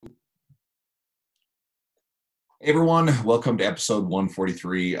Hey everyone, welcome to episode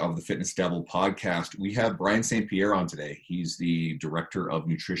 143 of the Fitness Devil podcast. We have Brian St. Pierre on today. He's the director of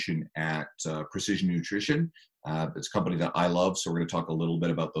nutrition at Precision Nutrition. It's a company that I love, so we're going to talk a little bit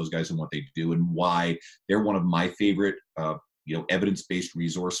about those guys and what they do and why they're one of my favorite, evidence-based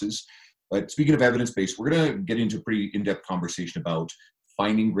resources. But speaking of evidence-based, we're going to get into a pretty in-depth conversation about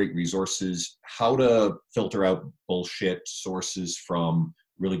finding great resources, how to filter out bullshit sources from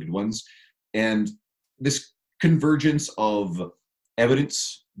really good ones, and this convergence of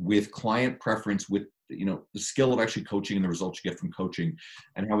evidence with client preference, with the skill of actually coaching and the results you get from coaching,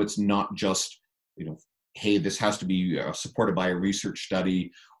 and how it's not just hey, this has to be supported by a research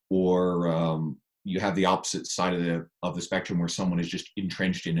study, or you have the opposite side of the spectrum where someone is just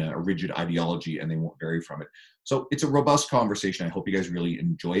entrenched in a rigid ideology and they won't vary from it. So it's a robust conversation. I hope you guys really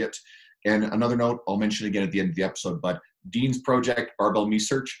enjoy it. And another note, I'll mention again at the end of the episode, but Dean's project, Barbell Me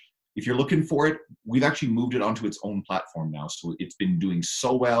Search, if you're looking for it, we've actually moved it onto its own platform now. So it's been doing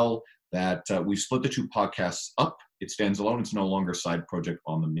so well that we've split the two podcasts up. It stands alone. It's no longer a side project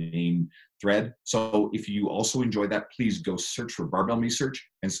on the main thread. So if you also enjoy that, please go search for Barbell Me Search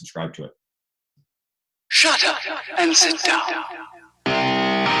and subscribe to it. Shut up and sit down.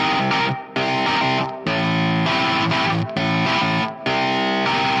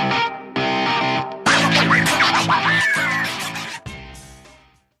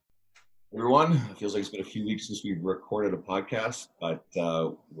 Everyone, it feels like it's been a few weeks since we've recorded a podcast, but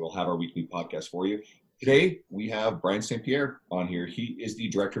we'll have our weekly podcast for you. Today, we have Brian St. Pierre on here. He is the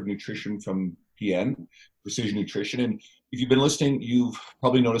Director of Nutrition from PN, Precision Nutrition. And if you've been listening, you've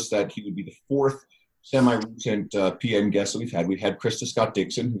probably noticed that he would be the fourth semi-recent PN guest that we've had. We've had Krista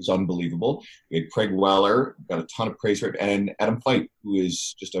Scott-Dixon, who's unbelievable. We had Craig Weller, got a ton of praise for it, and Adam Feit, who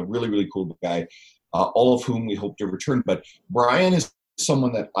is just a really, really cool guy, all of whom we hope to return. But Brian is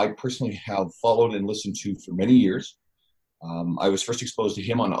someone that I personally have followed and listened to for many years. I was first exposed to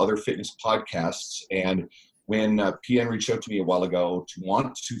him on other fitness podcasts, and when PN reached out to me a while ago to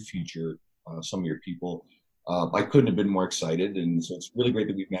want to feature some of your people, I couldn't have been more excited, and so it's really great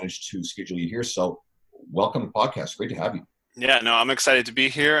that we've managed to schedule you here. So welcome to the podcast. Great to have you. Yeah, no, I'm excited to be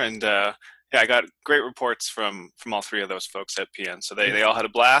here, and I got great reports from all three of those folks at PN. So they all had a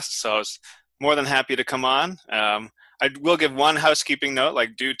blast, so I was more than happy to come on. I will give one housekeeping note,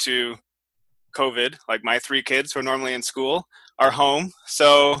 due to COVID, my three kids who are normally in school are home.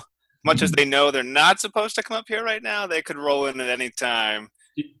 So much as they know they're not supposed to come up here right now, they could roll in at any time.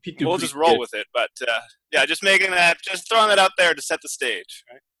 We'll just roll with it. But just throwing that out there to set the stage.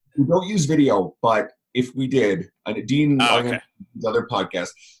 Right? We don't use video, but if we did, Dean, the other podcast,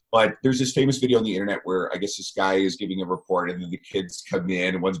 but there's this famous video on the internet where I guess this guy is giving a report and then the kids come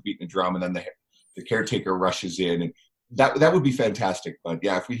in and one's beating a drum and then the caretaker rushes in, and that would be fantastic. But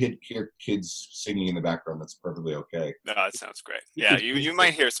yeah, if we hear kids singing in the background, that's perfectly okay. No, that sounds great. Yeah, you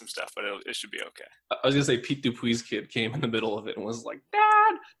might hear some stuff, but it should be okay. I was gonna say Pete Dupuy's kid came in the middle of it and was like,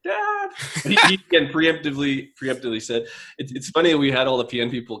 "Dad!" And he again preemptively said, "It's funny we had all the PN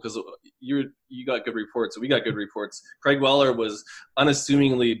people because you got good reports, so we got good reports." Craig Weller was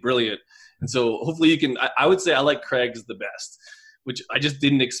unassumingly brilliant, and so hopefully you can. I would say I like Craig's the best, which I just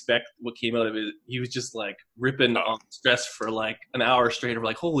didn't expect what came out of it. He was just ripping on stress for an hour straight of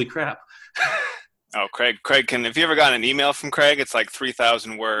holy crap. Oh, Craig can, if you ever got an email from Craig, it's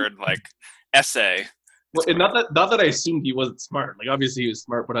 3,000 word essay. Well, and not that I assumed he wasn't smart. Obviously he was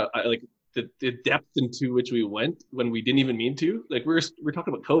smart, but I the depth into which we went when we didn't even mean to. We're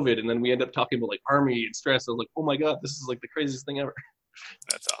talking about COVID, and then we end up talking about army and stress. I was like, oh my God, this is the craziest thing ever.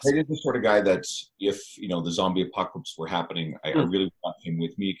 That's awesome. He is the sort of guy that if the zombie apocalypse were happening, I really want him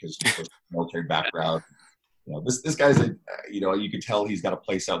with me because he has a military background. This guy's you can tell he's got a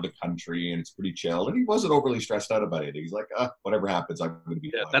place out in the country and it's pretty chill, and he wasn't overly stressed out about it. He's like, whatever happens, I'm going to be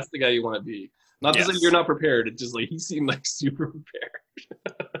fine. That's the guy you want to be. Not to say you're not prepared. It's just he seemed super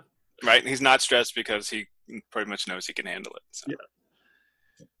prepared. Right, he's not stressed because he pretty much knows he can handle it. So.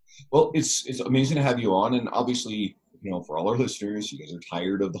 Yeah. Well, it's amazing to have you on, and obviously, for all our listeners, you guys are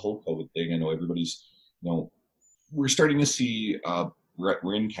tired of the whole COVID thing. I know everybody's, we're starting to see,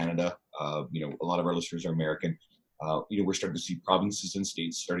 we're in Canada, a lot of our listeners are American. We're starting to see provinces and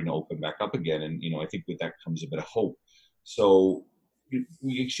states starting to open back up again. And, I think with that comes a bit of hope. So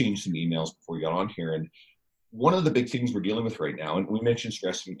we exchanged some emails before we got on here. And one of the big things we're dealing with right now, and we mentioned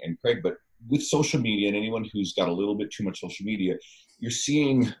stress and Craig, but with social media and anyone who's got a little bit too much social media, you're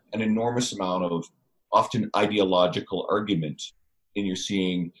seeing an enormous amount of often ideological argument, and you're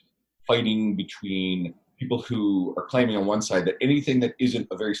seeing fighting between people who are claiming on one side that anything that isn't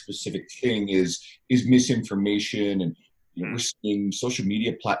a very specific thing is misinformation, and we're seeing social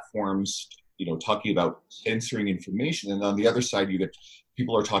media platforms talking about censoring information, and on the other side, you get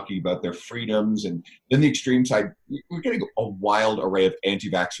people are talking about their freedoms, and then the extreme side, we're getting a wild array of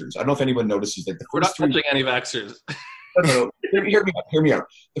anti-vaxxers. I don't know if anyone notices that the We're not first 3 touching anti-vaxxers. no. Hear me out.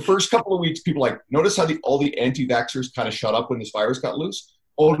 The first couple of weeks, people notice how all the anti-vaxxers kind of shut up when this virus got loose?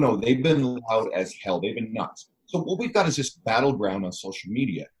 Oh no, they've been loud as hell. They've been nuts. So what we've got is this battleground on social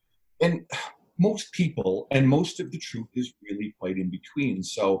media. And most people and most of the truth is really quite in between.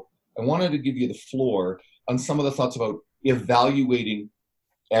 So I wanted to give you the floor on some of the thoughts about evaluating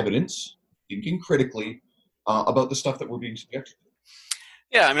evidence, thinking critically about the stuff that we're being subjected to.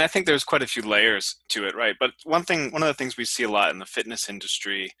 Yeah, I mean, I think there's quite a few layers to it, right? But one of the things we see a lot in the fitness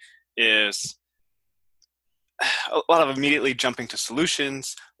industry is a lot of immediately jumping to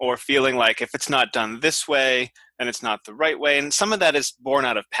solutions or feeling like if it's not done this way, then it's not the right way. And some of that is born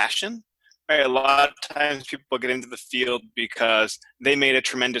out of passion, right? A lot of times people get into the field because they made a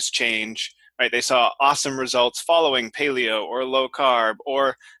tremendous change, right? They saw awesome results following paleo or low carb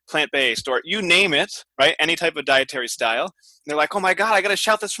or plant-based or you name it, right? Any type of dietary style. And they're like, oh my God, I got to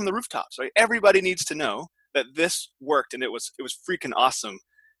shout this from the rooftops, right? Everybody needs to know that this worked and it was freaking awesome.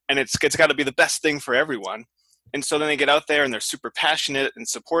 And it's got to be the best thing for everyone. And so then they get out there and they're super passionate and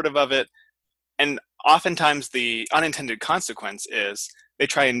supportive of it. And oftentimes the unintended consequence is they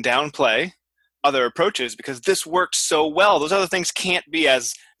try and downplay other approaches because this worked so well. Those other things can't be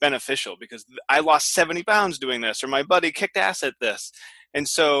as beneficial because I lost 70 pounds doing this or my buddy kicked ass at this. And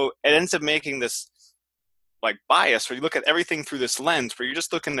so it ends up making this like bias where you look at everything through this lens where you're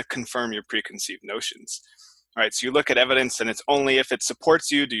just looking to confirm your preconceived notions. All right, so you look at evidence and it's only if it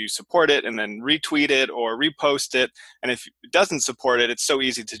supports you, do you support it and then retweet it or repost it. And if it doesn't support it, it's so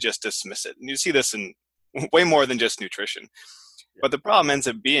easy to just dismiss it. And you see this in way more than just nutrition. But the problem ends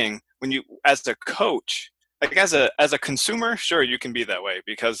up being when you, as a coach, like as a consumer, sure, you can be that way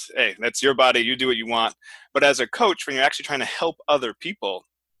because, hey, that's your body, you do what you want. But as a coach, when you're actually trying to help other people,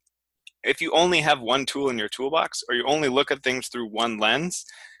 if you only have one tool in your toolbox or you only look at things through one lens,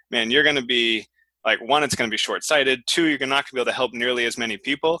 man, you're going to be like, one, it's going to be short-sighted. Two, you're not going to be able to help nearly as many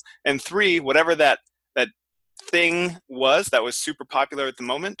people. And three, whatever that thing was that was super popular at the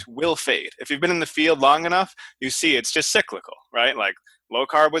moment will fade. If you've been in the field long enough, you see it's just cyclical, right? Like low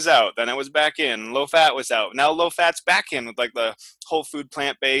carb was out, then it was back in, low fat was out. Now low fat's back in with like the whole food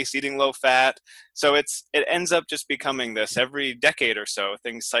plant-based, eating low fat. So it ends up just becoming this every decade or so,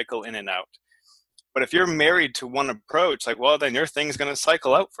 things cycle in and out. But if you're married to one approach, like, well, then your thing's going to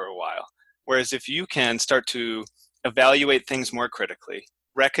cycle out for a while. Whereas if you can start to evaluate things more critically,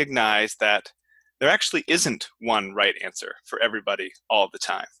 recognize that there actually isn't one right answer for everybody all the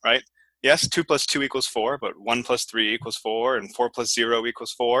time, right? Yes, 2 + 2 = 4, but 1 + 3 = 4, and 4 + 0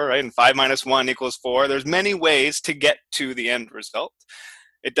 = 4, right? And 5 - 1 = 4. There's many ways to get to the end result.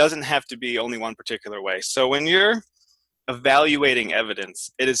 It doesn't have to be only one particular way. So when you're evaluating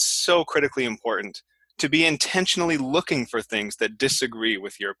evidence, it is so critically important to be intentionally looking for things that disagree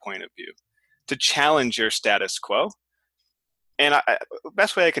with your point of view, to challenge your status quo. And the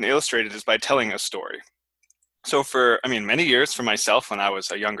best way I can illustrate it is by telling a story. So for, many years for myself when I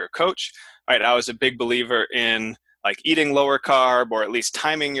was a younger coach, right, I was a big believer in like eating lower carb or at least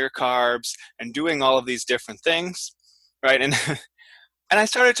timing your carbs and doing all of these different things, right? And and I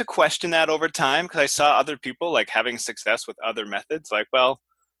started to question that over time because I saw other people like having success with other methods. Like, well,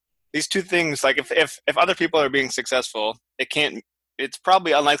 these two things, like if other people are being successful, it's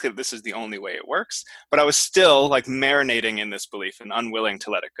probably unlikely that this is the only way it works, but I was still like marinating in this belief and unwilling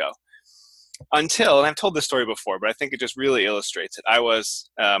to let it go. Until, and I've told this story before, but I think it just really illustrates it. I was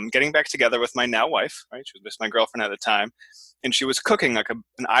getting back together with my now wife, right? She was just my girlfriend at the time, and she was cooking like an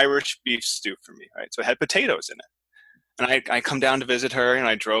Irish beef stew for me, right? So it had potatoes in it. And I come down to visit her, and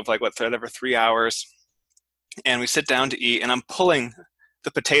I drove like, 3 hours, and we sit down to eat, and I'm pulling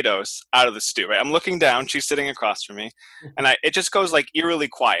the potatoes out of the stew, right? I'm looking down, she's sitting across from me, and it just goes like eerily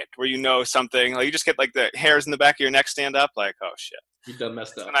quiet, where you know something, like you just get like the hairs in the back of your neck stand up, like, oh shit. You done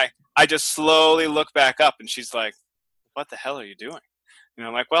messed up. And I just slowly look back up, and she's like, what the hell are you doing? And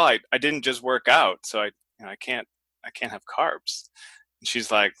I'm like, well, I didn't just work out, so I can't have carbs. And she's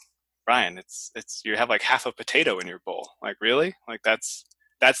like, Brian, it's you have like half a potato in your bowl. Like, really? Like that's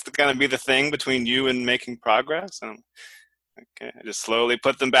going to be the thing between you and making progress? And I'm, okay, I just slowly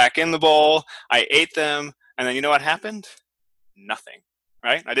put them back in the bowl. I ate them, and then you know what happened? Nothing,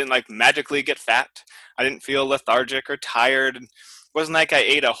 right? I didn't like magically get fat. I didn't feel lethargic or tired. It wasn't like I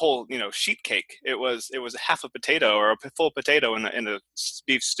ate a whole, sheet cake. It was half a potato or a full potato in a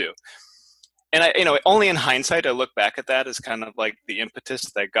beef stew. And only in hindsight, I look back at that as kind of like the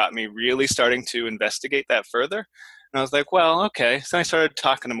impetus that got me really starting to investigate that further. And I was like, well, okay. So I started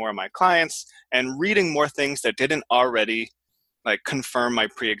talking to more of my clients and reading more things that didn't already like confirm my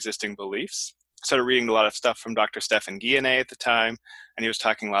pre-existing beliefs. I started reading a lot of stuff from Dr. Stephan Guyenet at the time, and he was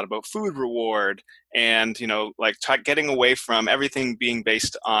talking a lot about food reward and, like getting away from everything being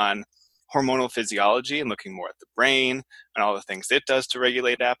based on hormonal physiology and looking more at the brain and all the things it does to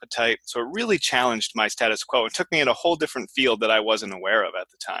regulate appetite. So it really challenged my status quo. It took me in a whole different field that I wasn't aware of at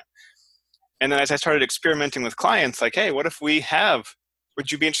the time. And then as I started experimenting with clients, like, hey, what if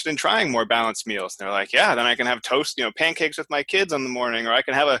would you be interested in trying more balanced meals? And they're like, yeah, then I can have toast, pancakes with my kids in the morning, or I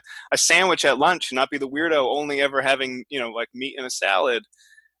can have a sandwich at lunch and not be the weirdo only ever having, like meat in a salad.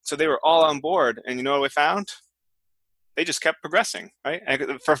 So they were all on board. And you know what we found? They just kept progressing, right?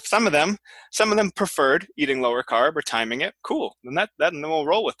 And for some of them preferred eating lower carb or timing it. Cool. Then then we'll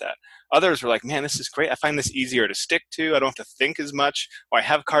roll with that. Others were like, man, this is great. I find this easier to stick to. I don't have to think as much. Or I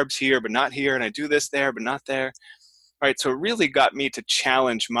have carbs here, but not here. And I do this there, but not there. Right. So it really got me to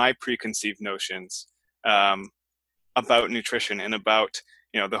challenge my preconceived notions about nutrition and about,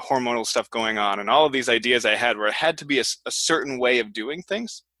 the hormonal stuff going on and all of these ideas I had where it had to be a certain way of doing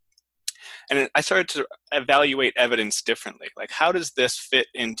things. And I started to evaluate evidence differently. Like, how does this fit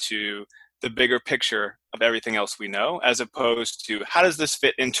into the bigger picture of everything else we know, as opposed to how does this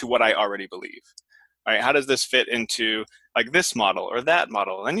fit into what I already believe? Right? How does this fit into like this model or that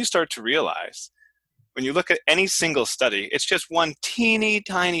model? And then you start to realize when you look at any single study, it's just one teeny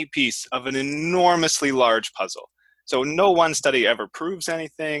tiny piece of an enormously large puzzle. So no one study ever proves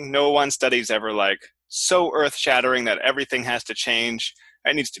anything. No one study is ever like so earth-shattering that everything has to change.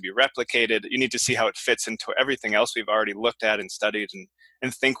 It needs to be replicated. You need to see how it fits into everything else we've already looked at and studied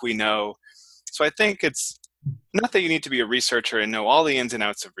and think we know. So I think it's not that you need to be a researcher and know all the ins and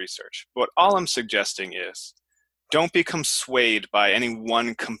outs of research, but all I'm suggesting is don't become swayed by any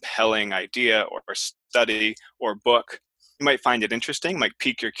one compelling idea or study or book. You might find it interesting, might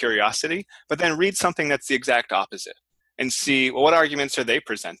pique your curiosity, but then read something that's the exact opposite and see, well, what arguments are they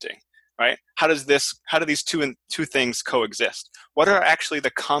presenting? Right? How do these two things coexist? What are actually the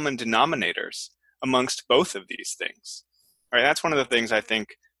common denominators amongst both of these things? Right? That's one of the things I think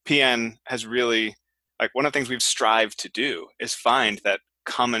PN has really, like one of the things we've strived to do is find that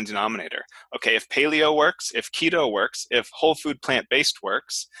common denominator. Okay, if paleo works, if keto works, if whole food plant-based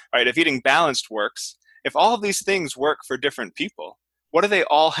works, right? If eating balanced works, if all of these things work for different people, what do they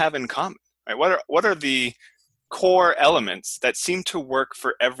all have in common? Right? What are the core elements that seem to work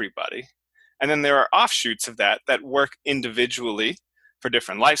for everybody? And then there are offshoots of that work individually for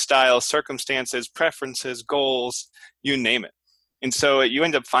different lifestyles, circumstances, preferences, goals, you name it. And so you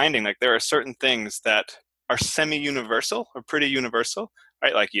end up finding like there are certain things that are semi-universal or pretty universal,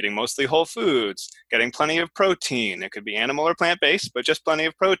 right? Like eating mostly whole foods, getting plenty of protein. It could be animal or plant-based, but just plenty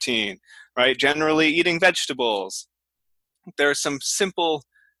of protein, right? Generally eating vegetables. There are some simple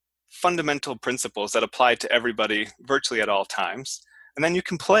fundamental principles that apply to everybody virtually at all times. And then you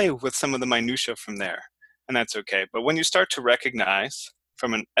can play with some of the minutia from there, and that's okay. But when you start to recognize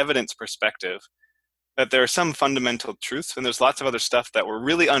from an evidence perspective that there are some fundamental truths and there's lots of other stuff that we're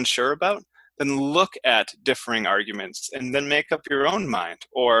really unsure about, then look at differing arguments and then make up your own mind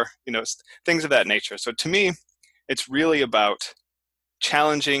or, things of that nature. So to me, it's really about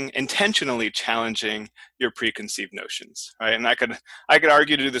intentionally challenging your preconceived notions, right? And I could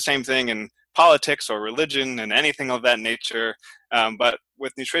argue to do the same thing in politics or religion and anything of that nature. But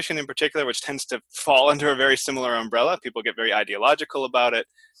with nutrition in particular, which tends to fall under a very similar umbrella, people get very ideological about it.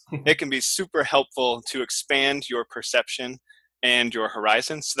 It can be super helpful to expand your perception and your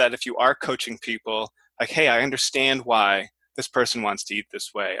horizon so that if you are coaching people, like, hey, I understand why this person wants to eat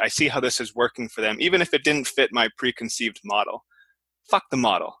this way. I see how this is working for them, even if it didn't fit my preconceived model. Fuck the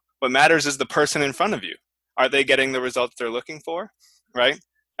model. What matters is the person in front of you. Are they getting the results they're looking for? Right?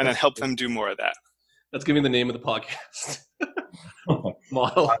 And then help them do more of that. That's giving the name of the podcast.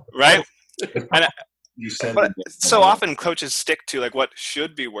 Model. Right? But so often coaches stick to like what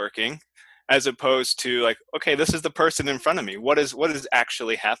should be working as opposed to like, okay, this is the person in front of me. What is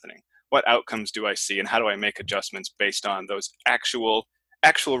actually happening? What outcomes do I see? And how do I make adjustments based on those actual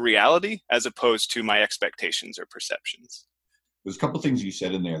reality as opposed to my expectations or perceptions? There's a couple of things you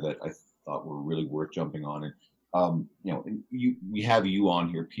said in there that I thought were really worth jumping on. And, we have you on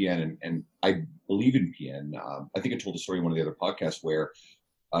here, PN, and I believe in PN. I think I told a story in one of the other podcasts where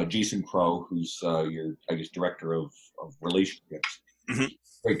Jason Crow, who's your, I guess, director of relationships, mm-hmm.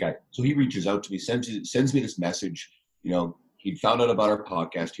 Great guy. So he reaches out to me, sends me this message. He'd found out about our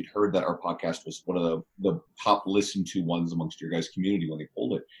podcast. He'd heard that our podcast was one of the top listened to ones amongst your guys' community when they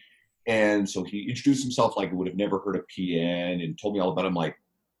pulled it. And so he introduced himself like he would have never heard of PN and told me all about it. I'm like,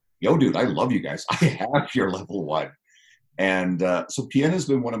 yo, dude, I love you guys. I have your level 1. And so PN has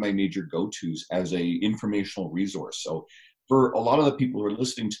been one of my major go-tos as a informational resource. So for a lot of the people who are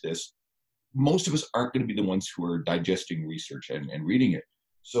listening to this, most of us aren't going to be the ones who are digesting research and reading it.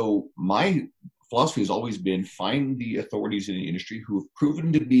 So my philosophy has always been find the authorities in the industry who have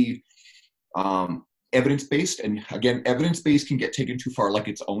proven to be evidence-based. And again, evidence-based can get taken too far, like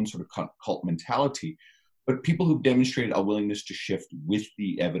its own sort of cult mentality. But people who've demonstrated a willingness to shift with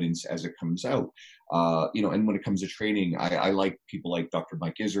the evidence as it comes out. And when it comes to training, I like people like Dr.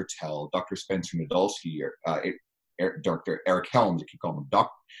 Mike Isertel, Dr. Spencer Nadolsky, Dr. Eric Helms. I keep calling him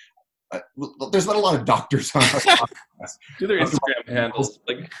Doc. There's not a lot of doctors on our podcast. Do their Instagram handles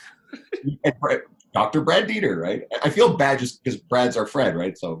like Dr. Brad Dieter, right? I feel bad just because Brad's our friend,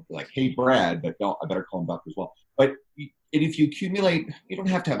 right? So like, hey, Brad, but no, I better call him Doctor as well. But if you accumulate, you don't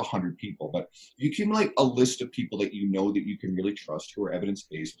have to have 100 people, but if you accumulate a list of people that you know that you can really trust who are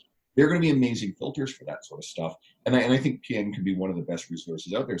evidence-based, they're going to be amazing filters for that sort of stuff. And I think PN can be one of the best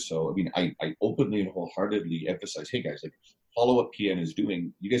resources out there. So, I mean, I openly and wholeheartedly emphasize, hey guys, like follow what PN is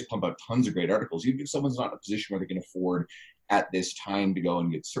doing. You guys pump out tons of great articles. Even if someone's not in a position where they can afford at this time to go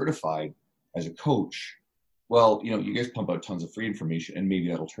and get certified as a coach, well, you guys pump out tons of free information and maybe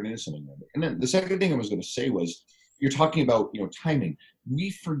that'll turn into something. And then the second thing I was going to say was, you're talking about, timing.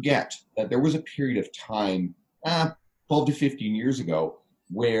 We forget that there was a period of time, 12 to 15 years ago,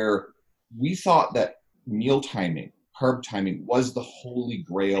 where we thought that meal timing, carb timing, was the holy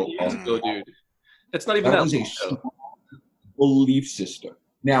grail of dude. That's not even that was a belief system.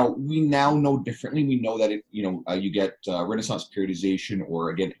 Now we know differently. We know that you get Renaissance periodization,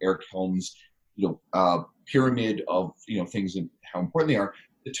 or again Eric Helms, pyramid of things and how important they are.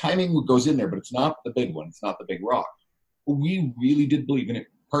 The timing goes in there, but it's not the big one. It's not the big rock. But we really did believe in it.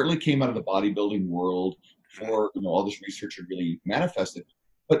 Partly came out of the bodybuilding world before all this research had really manifested.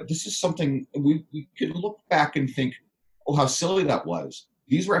 But this is something we could look back and think, oh, how silly that was.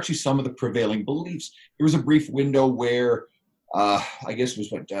 These were actually some of the prevailing beliefs. There was a brief window where I guess it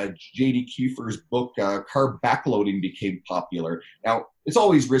was what J.D. Kiefer's book, Carb Backloading, became popular. Now, it's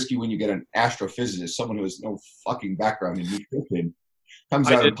always risky when you get an astrophysicist, someone who has no fucking background in nutrition. I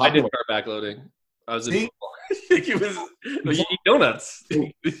did carb backloading. I was in it was you eat donuts. Well,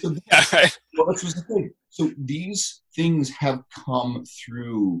 that's the thing. So these things have come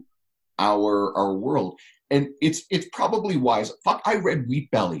through our world, and it's probably wise. Fuck, I read Wheat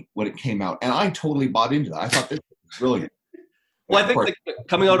Belly when it came out, and I totally bought into that. I thought this was brilliant. Well, I think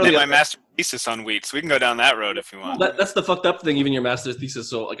coming out of my master thesis on wheat, so we can go down that road if you want. That's the fucked up thing, even your master's thesis.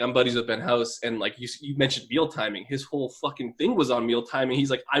 So, like, I'm buddies with Ben House, and, like, you mentioned meal timing. His whole fucking thing was on meal timing. He's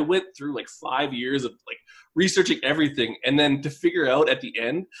like, I went through, like, 5 years of, like, researching everything, and then to figure out at the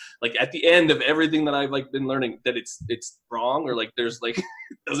end of everything that I've, like, been learning, that it's wrong, or, like, there's, like,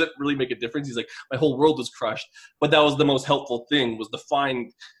 doesn't really make a difference. He's like, my whole world was crushed. But that was the most helpful thing, was to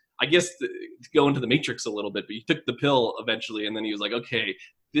find, I guess, to go into the matrix a little bit, but he took the pill eventually, and then he was like, okay,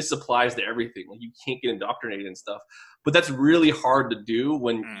 this applies to everything. Like, you can't get indoctrinated and stuff. But that's really hard to do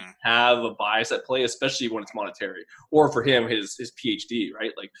when you have a bias at play, especially when it's monetary. Or for him, his PhD,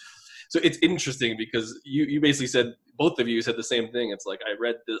 right? Like, so it's interesting because you basically said, both of you said the same thing. It's like,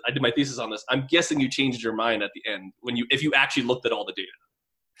 I did my thesis on this. I'm guessing you changed your mind at the end if you actually looked at all the data.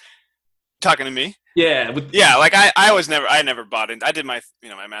 Talking to me? Yeah. Like I never bought in. I did my,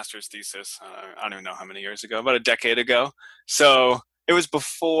 my master's thesis, I don't even know how many years ago, about a decade ago. So it was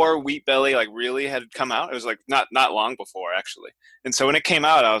before Wheat Belly, like, really had come out. It was like not long before, actually. And so when it came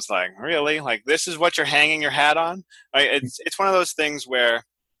out, I was like, really? Like, this is what you're hanging your hat on? Right? It's one of those things where,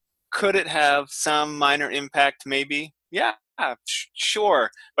 could it have some minor impact? Maybe. Yeah,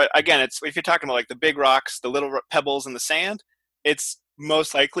 sure. But again, if you're talking about, like, the big rocks, the little pebbles in the sand, it's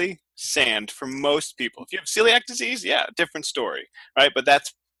most likely sand for most people. If you have celiac disease, yeah, different story, right? But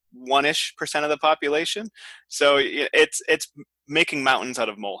that's 1% of the population. So it's making mountains out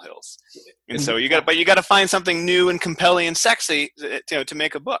of molehills. And so you got to find something new and compelling and sexy, to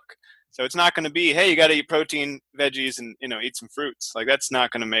make a book. So it's not going to be, hey, you got to eat protein, veggies, and eat some fruits. Like, that's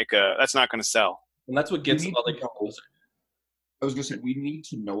not going to sell. And that's what gets all the. I was going to say, we need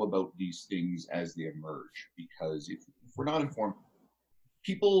to know about these things as they emerge, because if we're not informed,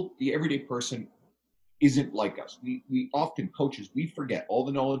 people, the everyday person, isn't like us. We often, coaches, we forget all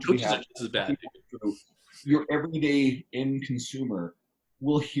the knowledge we have. This is bad. Your everyday end consumer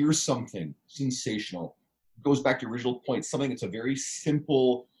will hear something sensational. It goes back to the original point, something that's a very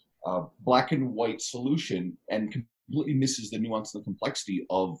simple black and white solution, and completely misses the nuance and the complexity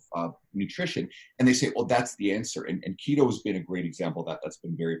of nutrition. And they say, well, that's the answer. And keto has been a great example of that. That's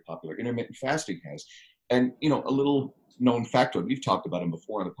been very popular. Intermittent fasting has. And, a little known factor, we've talked about him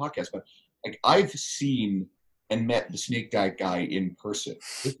before on the podcast, but, like, I've seen and met the snake diet guy in person.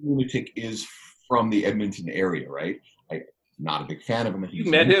 This lunatic is from the Edmonton area, right? I'm not a big fan of him. If you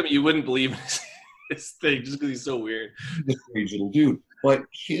met him, you wouldn't believe his thing just because he's so weird. He's a strange little dude. But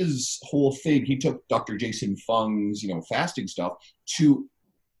his whole thing, he took Dr. Jason Fung's, fasting stuff to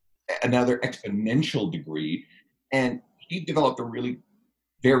another exponential degree, and he developed a really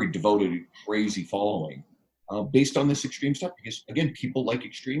very devoted, crazy following based on this extreme stuff. Because again, people like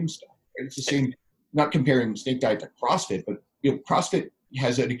extreme stuff. Right? It's the same. Not comparing snake diet to CrossFit, but CrossFit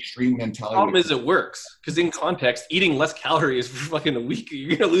has an extreme mentality. The problem is it works because in context, eating less calories for fucking a week,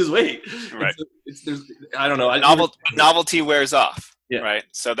 you're gonna lose weight. Right. I don't know. Novelty wears off. Yeah. Right.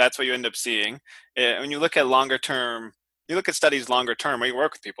 So that's what you end up seeing. When you look at longer term, you look at studies longer term, where you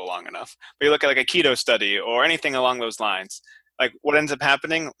work with people long enough, but you look at like a keto study or anything along those lines, like what ends up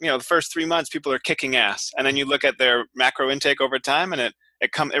happening, the first 3 months, people are kicking ass. And then you look at their macro intake over time and it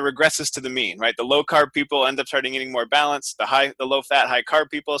regresses to the mean, right? The low carb people end up starting eating more balanced. The low fat, high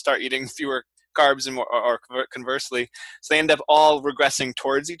carb people start eating fewer carbs and more, or conversely. So they end up all regressing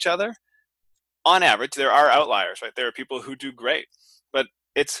towards each other. On average, there are outliers, right? There are people who do great, but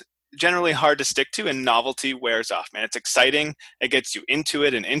it's generally hard to stick to, and novelty wears off, man. It's exciting. It gets you into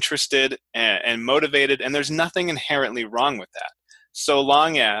it and interested and motivated, and there's nothing inherently wrong with that, so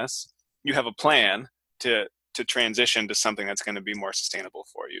long as you have a plan to transition to something that's going to be more sustainable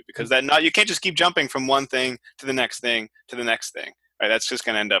for you. Because you can't just keep jumping from one thing to the next thing to the next thing, right? That's just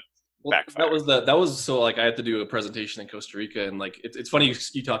going to end up backfiring. That was so like I had to do a presentation in Costa Rica, and like it's funny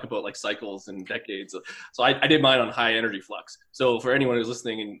you talk about like cycles and decades. So I did mine on high energy flux. So for anyone who's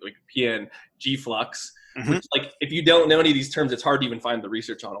listening in like PN, G flux, which like if you don't know any of these terms, it's hard to even find the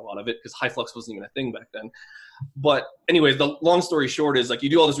research on a lot of it because high flux wasn't even a thing back then. But anyways, the long story short is like you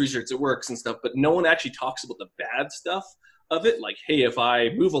do all this research, it works and stuff, but no one actually talks about the bad stuff of it. Like, hey, if I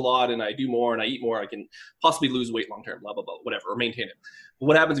move a lot and I do more and I eat more, I can possibly lose weight long term, blah blah blah, whatever, or maintain it. But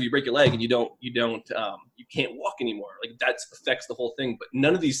what happens if you break your leg and you can't walk anymore? Like that affects the whole thing. But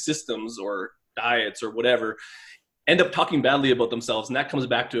none of these systems or diets or whatever end up talking badly about themselves, and that comes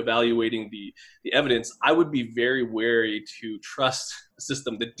back to evaluating the evidence. I would be very wary to trust a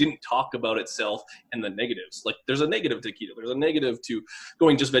system that didn't talk about itself and the negatives. Like there's a negative to keto, there's a negative to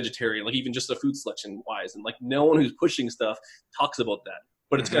going just vegetarian, like even just a food selection wise, and like no one who's pushing stuff talks about that.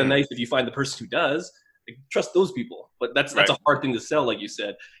 But it's kind of nice if you find the person who does. Like, trust those people. But that's a hard thing to sell, like you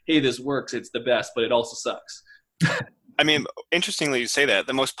said. Hey, this works, it's the best, but it also sucks. I mean, interestingly, you say that.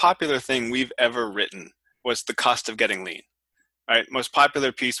 The most popular thing we've ever written was The Cost of Getting Lean, right? Most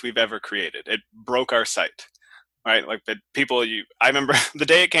popular piece we've ever created. It broke our site, right? Like the people, I remember the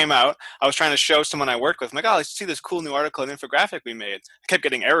day it came out, I was trying to show someone I worked with. I'm like, oh, let's see this cool new article and infographic we made. I kept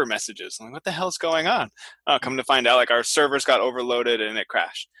getting error messages. I'm like, what the hell's going on? Come to find out, like our servers got overloaded and it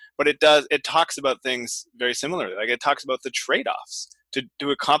crashed. But it talks about things very similarly. Like it talks about the trade-offs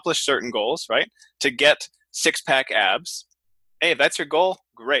to accomplish certain goals, right? To get six-pack abs. Hey, if that's your goal,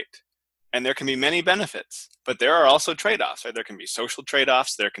 great. And there can be many benefits, but there are also trade-offs, right? There can be social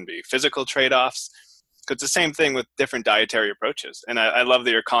trade-offs. There can be physical trade-offs. It's the same thing with different dietary approaches. And I love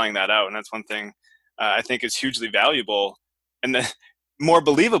that you're calling that out. And that's one thing I think is hugely valuable and more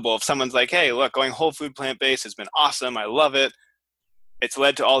believable if someone's like, hey, look, going whole food plant-based has been awesome. I love it. It's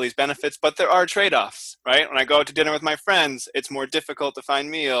led to all these benefits, but there are trade-offs, right? When I go out to dinner with my friends, it's more difficult to find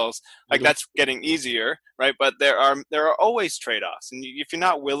meals. Like that's getting easier, right? But there are always trade-offs. And if you're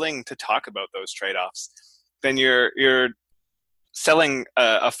not willing to talk about those trade-offs, then you're selling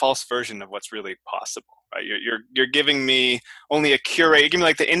a false version of what's really possible, right? You're giving me only a curate. You're giving me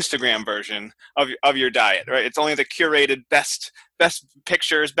like the Instagram version of your diet, right? It's only the curated best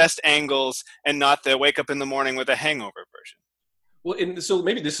pictures, best angles, and not the wake up in the morning with a hangover version. Well, and so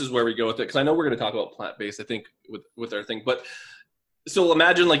maybe this is where we go with it, because I know we're going to talk about plant-based, I think, with our thing. But so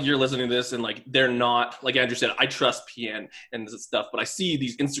imagine like you're listening to this and like they're not, like Andrew said, I trust PN and this stuff, but I see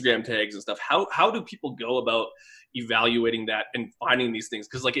these Instagram tags and stuff. How do people go about evaluating that and finding these things?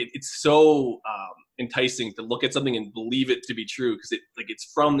 Because like it's so enticing to look at something and believe it to be true, because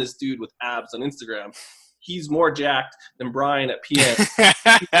it's from this dude with abs on Instagram. He's more jacked than Brian at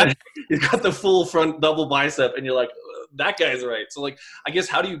PN. He's got the full front double bicep, and you're like, that guy's right. So like, I guess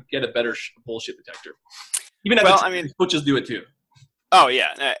how do you get a better bullshit detector? Even coaches do it too. Oh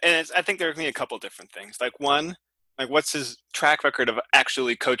yeah, and I think there can be a couple different things. Like one, like what's his track record of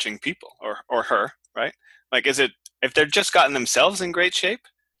actually coaching people or her, right? Like if they're just gotten themselves in great shape,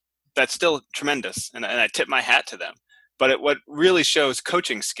 that's still tremendous, and I tip my hat to them. But what really shows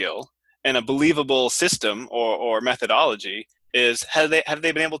coaching skill and a believable system or methodology is have they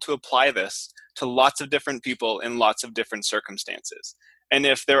been able to apply this to lots of different people in lots of different circumstances. And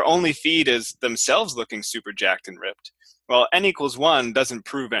if their only feed is themselves looking super jacked and ripped, well, N=1 doesn't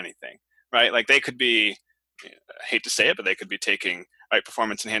prove anything, right? Like they could be, I hate to say it, but they could be taking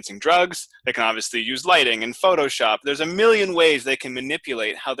performance enhancing drugs. They can obviously use lighting and Photoshop. There's a million ways they can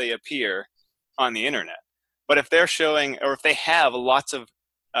manipulate how they appear on the internet. But if they're showing, or if they have lots of,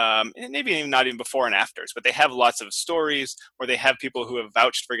 maybe not even before and afters, but they have lots of stories, or they have people who have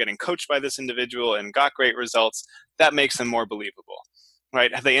vouched for getting coached by this individual and got great results, that makes them more believable,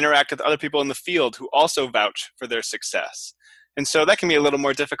 right? Have they interacted with other people in the field who also vouch for their success? And so that can be a little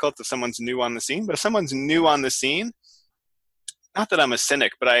more difficult if someone's new on the scene. But if someone's new on the scene, not that I'm a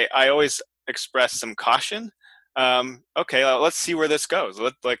cynic, but I always express some caution. Okay, let's see where this goes.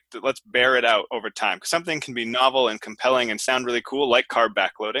 Let's bear it out over time. Because something can be novel and compelling and sound really cool, like carb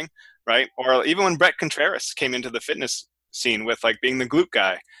backloading, right? Or even when Brett Contreras came into the fitness scene with like being the glute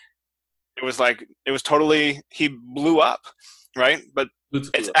guy, it was totally, he blew up, right? But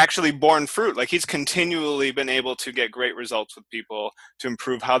it's actually borne fruit. Like he's continually been able to get great results with people to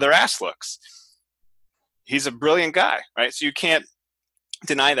improve how their ass looks. He's a brilliant guy, right? So you can't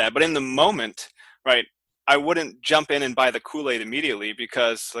deny that. But in the moment, right, I wouldn't jump in and buy the Kool-Aid immediately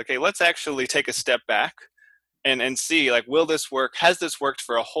because, like, hey, let's actually take a step back and see, like, will this work? Has this worked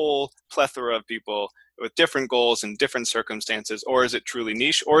for a whole plethora of people with different goals and different circumstances? Or is it truly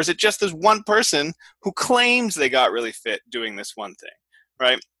niche? Or is it just this one person who claims they got really fit doing this one thing,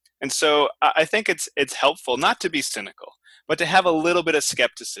 right? And so I think it's helpful not to be cynical, but to have a little bit of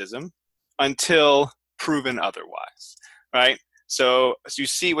skepticism until proven otherwise, right? So you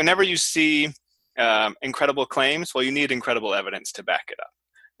see, whenever you see incredible claims, well, you need incredible evidence to back it up.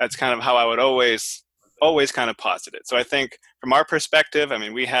 That's kind of how I would always kind of posit it. So I think from our perspective, I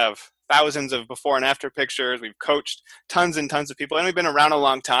mean, we have thousands of before and after pictures. We've coached tons and tons of people, and we've been around a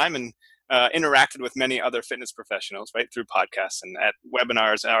long time and interacted with many other fitness professionals, right, through podcasts and at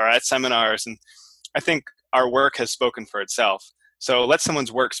webinars or at seminars. And I think our work has spoken for itself. So let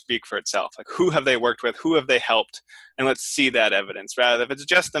someone's work speak for itself. Like, who have they worked with? Who have they helped? And let's see that evidence. Rather, if it's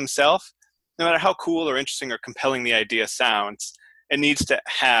just themselves, no matter how cool or interesting or compelling the idea sounds, it needs to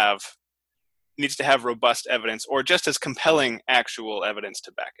have robust evidence, or just as compelling actual evidence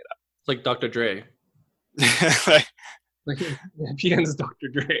to back it up. It's like Dr. Dre. like PN's Dr.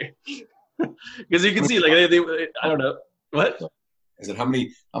 Dre. Because you can see, like, they I don't know what. Is it how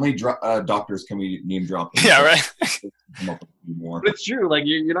many doctors can we name drop? Yeah, right. Come up with more. But it's true. Like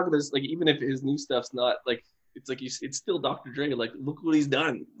you're not gonna, like, even if his new stuff's not like, it's like it's still Dr. Dre. Like, look what he's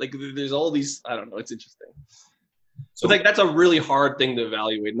done. Like there's all these, I don't know. It's interesting. So like that's a really hard thing to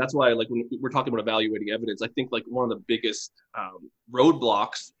evaluate, and that's why, like, when we're talking about evaluating evidence, I think like one of the biggest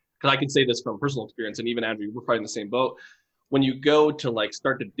roadblocks, because I can say this from personal experience, and even Andrew, we're probably in the same boat. When you go to like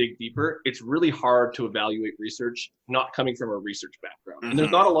start to dig deeper, it's really hard to evaluate research not coming from a research background. And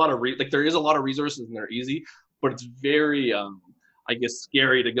there's not a lot of there is a lot of resources and they're easy, but it's very I guess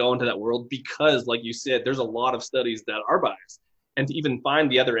scary to go into that world because, like you said, there's a lot of studies that are biased, and to even find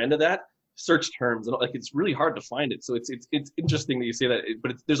the other end of that, search terms and like it's really hard to find it. So it's interesting that you say that,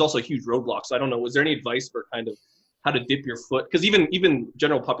 but there's also a huge roadblock. So I don't know, was there any advice for kind of how to dip your foot? Because even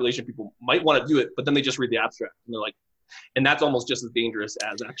general population people might want to do it, but then they just read the abstract and they're like. And that's almost just as dangerous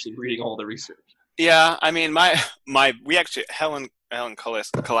as actually reading all the research. Yeah, I mean, we actually, Helen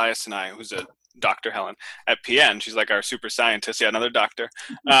Callias and I, who's a Dr. Helen at PN, she's like our super scientist, another doctor.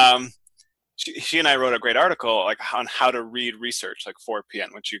 She and I wrote a great article like on how to read research, like for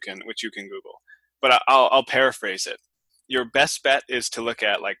PN, which you can Google. But I'll paraphrase it. Your best bet is to look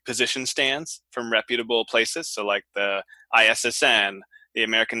at like position stands from reputable places, so like the ISSN. The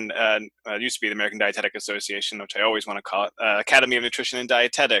American, used to be the American Dietetic Association, which I always want to call it, Academy of Nutrition and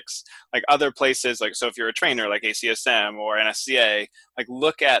Dietetics, like other places, like, so if you're a trainer, like ACSM or NSCA, like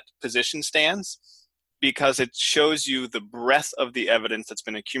look at position stands because it shows you the breadth of the evidence that's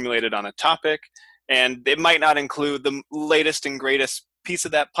been accumulated on a topic, and it might not include the latest and greatest piece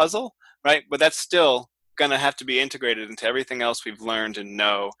of that puzzle, right? But that's still going to have to be integrated into everything else we've learned and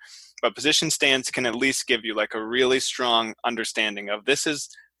know. But position stands can at least give you like a really strong understanding of this is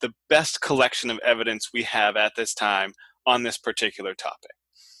the best collection of evidence we have at this time on this particular topic.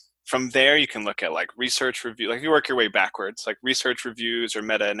 From there, you can look at like research review, like you work your way backwards, like research reviews or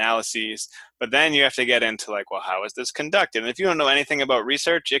meta-analyses, but then you have to get into like, well, how is this conducted? And if you don't know anything about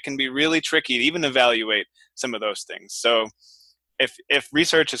research, it can be really tricky to even evaluate some of those things. So if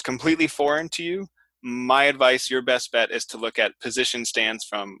research is completely foreign to you, my advice, your best bet is to look at position stands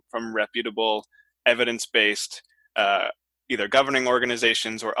from reputable, evidence-based, either governing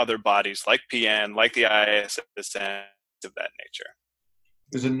organizations or other bodies like PN, like the ISSN, of that nature.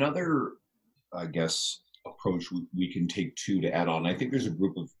 There's another, I guess, approach we can take too to add on. I think there's a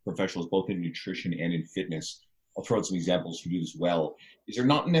group of professionals both in nutrition and in fitness. I'll throw out some examples who do this well. Is they're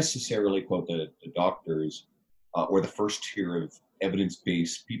not necessarily, quote, the doctors or the first tier of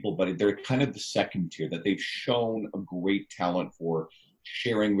evidence-based people, but they're kind of the second tier, that they've shown a great talent for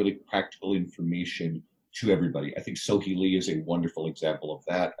sharing really practical information to everybody. I think Sohee Lee is a wonderful example of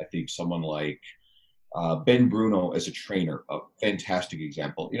that. I think someone like Ben Bruno as a trainer, a fantastic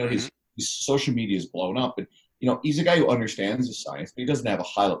example. You know, his social media is blown up, and you know, he's a guy who understands the science, but he doesn't have a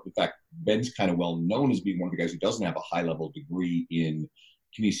high level. In fact, Ben's kind of well known as being one of the guys who doesn't have a high level degree in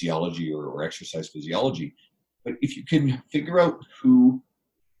kinesiology or exercise physiology. But if you can figure out who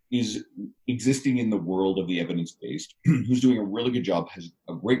is existing in the world of the evidence-based, who's doing a really good job, has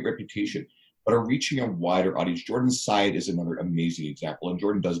a great reputation, but are reaching a wider audience. Jordan Syatt is another amazing example, and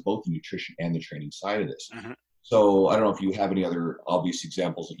Jordan does both the nutrition and the training side of this. So I don't know if you have any other obvious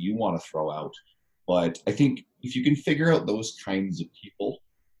examples that you want to throw out, but I think if you can figure out those kinds of people,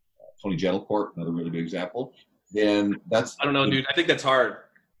 Tony Gentlecourt, another really good example, then that's... I don't know, dude. I think that's hard.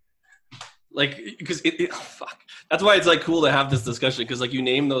 Like, because fuck. That's why it's like cool to have this discussion, because like you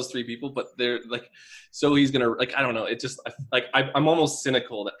name those three people, but they're like, so he's gonna, like, I don't know. It just like I'm almost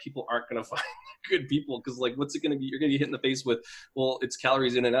cynical that people aren't gonna find good people, because like, what's it gonna be? You're gonna be hit in the face with, well, it's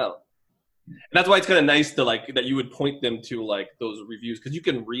calories in and out. And that's why it's kind of nice to like that you would point them to like those reviews, because you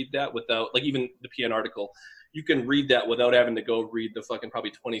can read that without, like, even the PN article, you can read that without having to go read the fucking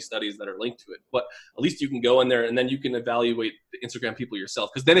probably 20 studies that are linked to it. But at least you can go in there and then you can evaluate the Instagram people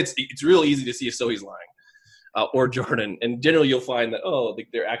yourself, because then it's real easy to see if Sohee's lying or Jordan. And generally you'll find that, oh,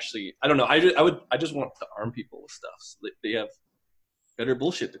 they're actually, I don't know. I just want to arm people with stuff so that they have better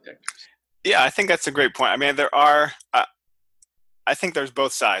bullshit detectors. Yeah, I think that's a great point. I mean, there are. I think there's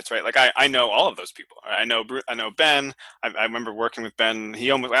both sides, right? Like I know all of those people. I know Ben. I remember working with Ben. I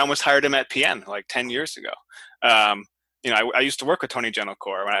almost hired him at PN like 10 years ago. You know, I used to work with Tony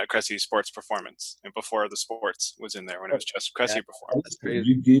Gentlecourt when I had Cressy Sports Performance, and before the sports was in there, when it was just Cressy Performance.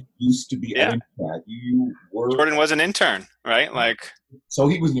 You did used to be an intern. You were. Jordan was an intern, right? Like, so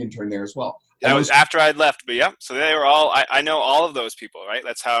he was an intern there as well. That was after I'd left, but yeah. So they were all. I know all of those people, right?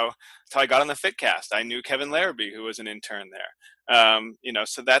 That's how I got on the FitCast. I knew Kevin Larrabee, who was an intern there. You know,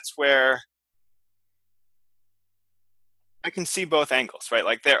 so that's where I can see both angles, right?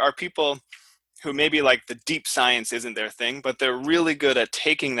 Like there are people who maybe like the deep science isn't their thing, but they're really good at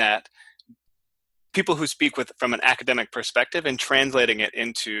taking that, people who speak from an academic perspective and translating it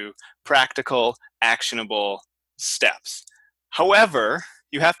into practical, actionable steps. However,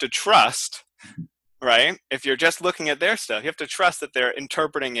 you have to trust, right? If you're just looking at their stuff, you have to trust that they're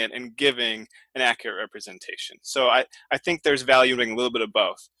interpreting it and giving an accurate representation. So I think there's value in a little bit of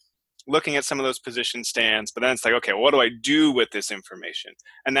both. Looking at some of those position stands, but then it's like, okay, what do I do with this information?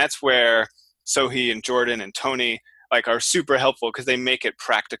 And that's where Sohee and Jordan and Tony like are super helpful, because they make it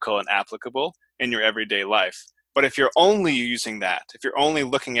practical and applicable in your everyday life. But if you're only using that, if you're only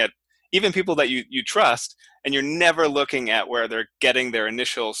looking at even people that you trust, and you're never looking at where they're getting their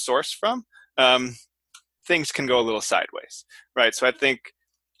initial source from, things can go a little sideways, right? So I think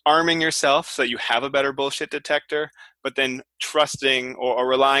arming yourself so that you have a better bullshit detector, but then trusting or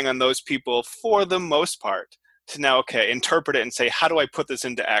relying on those people for the most part to now, okay, interpret it and say, how do I put this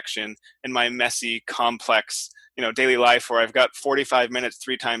into action in my messy, complex, you know, daily life where I've got 45 minutes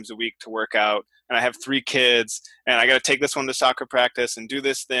 3 times a week to work out, and I have 3 kids, and I got to take this one to soccer practice and do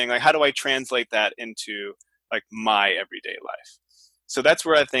this thing. Like, how do I translate that into like my everyday life? So that's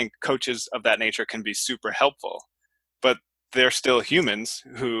where I think coaches of that nature can be super helpful, but they're still humans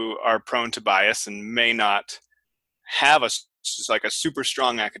who are prone to bias and may not have a super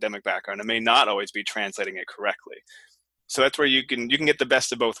strong academic background and may not always be translating it correctly. So that's where you can get the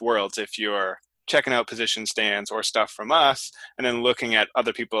best of both worlds if you're checking out position stands or stuff from us, and then looking at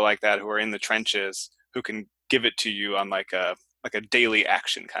other people like that who are in the trenches who can give it to you on like a daily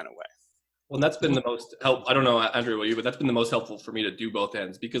action kind of way. Well, and that's been the most help. I don't know, Andrew, what you, but that's been the most helpful for me to do both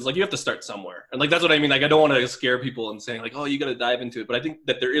ends, because like you have to start somewhere. And like, that's what I mean. Like, I don't want to scare people and saying like, oh, you got to dive into it. But I think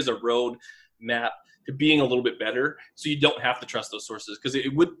that there is a road map to being a little bit better, so you don't have to trust those sources. Because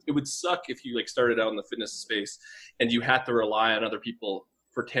it would suck if you like started out in the fitness space and you had to rely on other people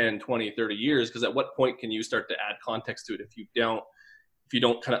for 10, 20, 30 years. Because at what point can you start to add context to it if you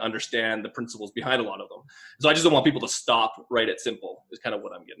don't kind of understand the principles behind a lot of them? So I just don't want people to stop right at simple is kind of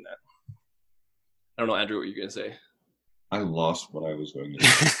what I'm getting at. I don't know, Andrew, what you're going to say. I lost what I was going to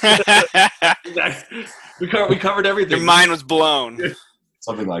say. we covered everything. Your mind was blown.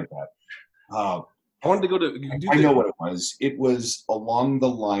 Something like that. I wanted to go to... I know what it was. It was along the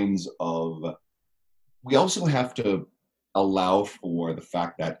lines of, we also have to allow for the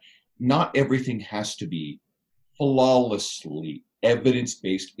fact that not everything has to be flawlessly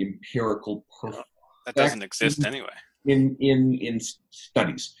evidence-based, empirical, perfect. That doesn't exist anyway. In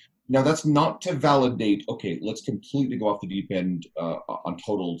studies. Now, that's not to validate, okay, let's completely go off the deep end on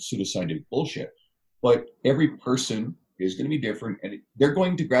total pseudoscientific bullshit. But every person is going to be different, and they're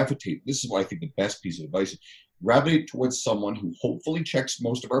going to gravitate. This is why I think the best piece of advice is gravitate towards someone who hopefully checks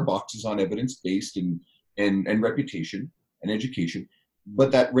most of our boxes on evidence-based and reputation and education,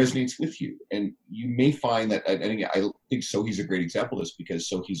 but that resonates with you. And you may find that, I think Sohi's a great example of this, because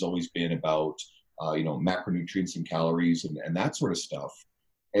Sohi's always been about macronutrients and calories and that sort of stuff.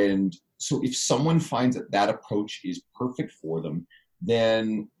 And so if someone finds that that approach is perfect for them,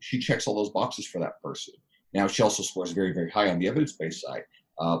 then she checks all those boxes for that person. Now, she also scores very, very high on the evidence-based side.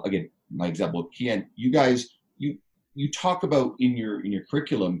 Again, my example of PN, you guys, you talk about in your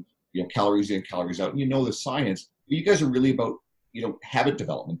curriculum, calories in, calories out, and the science. You guys are really about, habit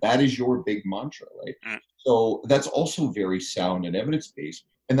development. That is your big mantra, right? Mm. So that's also very sound and evidence-based,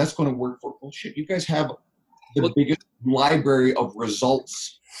 and that's going to work for, you guys have the biggest library of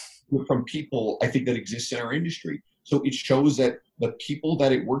results from people, I think, that exists in our industry. So it shows that the people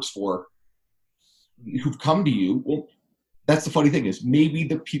that it works for, who've come to you, well, that's the funny thing, is maybe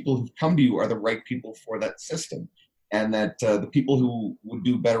the people who've come to you are the right people for that system. And that the people who would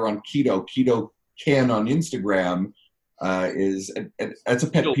do better on keto can on Instagram, that's a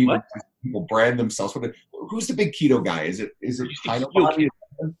pet peeve. People brand themselves. Who's the big keto guy? Is it China?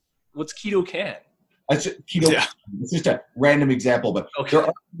 What's keto can? That's keto. Yeah. It's just a random example, but okay. There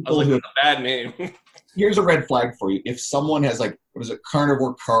are people who have a bad name. Here's a red flag for you. If someone has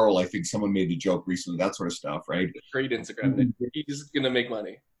Carnivore Carl, I think someone made the joke recently, that sort of stuff, right? Great Instagram. He's going to make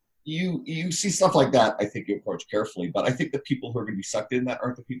money. You see stuff like that, I think you approach carefully. But I think the people who are going to be sucked in that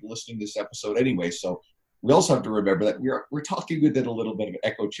aren't the people listening to this episode anyway. So we also have to remember that we're talking within a little bit of an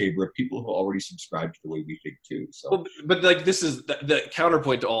echo chamber of people who already subscribe to the way we think too. So, but this is the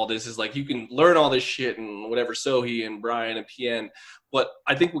counterpoint to all this is you can learn all this shit and whatever Sohi and Brian and PN, but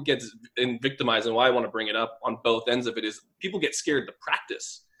I think what gets victimized and why I want to bring it up on both ends of it is people get scared to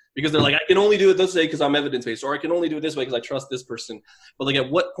practice because they're like, I can only do it this way because I'm evidence-based, or I can only do it this way because I trust this person. But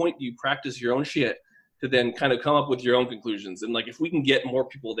at what point do you practice your own shit to then kind of come up with your own conclusions? And if we can get more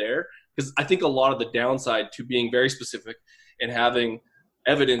people there, because I think a lot of the downside to being very specific and having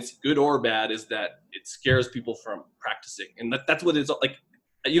evidence, good or bad, is that it scares people from practicing. And that's what it's like.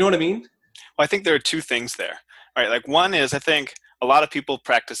 You know what I mean? Well, I think there are two things there, right? One is I think a lot of people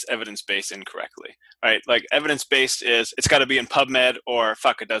practice evidence-based incorrectly, right? Evidence-based is it's got to be in PubMed or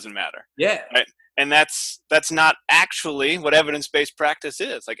fuck, it doesn't matter. Yeah. Right? And that's not actually what evidence-based practice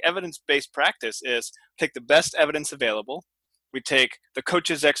is. Evidence-based practice is take the best evidence available, we take the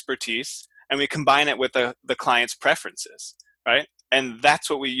coach's expertise, and we combine it with the client's preferences, right? And that's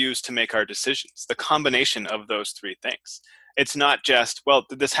what we use to make our decisions, the combination of those three things. It's not just, well,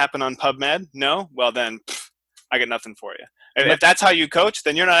 did this happen on PubMed? No? Well, then I got nothing for you. If that's how you coach,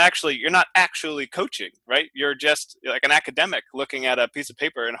 then you're not actually coaching, right? You're just like an academic looking at a piece of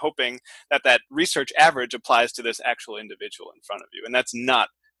paper and hoping that research average applies to this actual individual in front of you. And that's not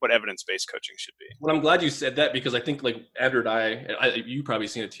what evidence-based coaching should be. Well, I'm glad you said that because I think Andrew and I you've probably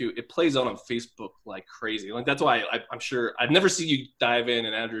seen it too. It plays out on Facebook like crazy. That's why I'm sure I've never seen you dive in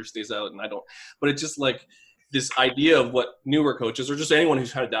and Andrew stays out and I don't. But it's just this idea of what newer coaches or just anyone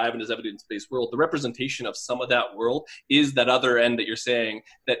who's trying to dive into this evidence-based world, the representation of some of that world is that other end that you're saying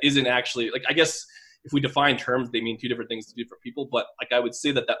that isn't actually I guess if we define terms, they mean two different things to different people. But I would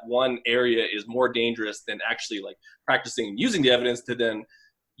say that one area is more dangerous than actually practicing and using the evidence to then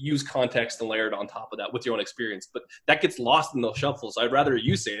use context and layer it on top of that with your own experience. But that gets lost in the shuffle. So I'd rather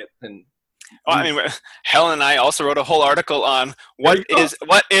you say it than. Well, Helen and I also wrote a whole article on what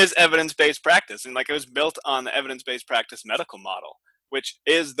is evidence-based practice. And it was built on the evidence-based practice medical model, which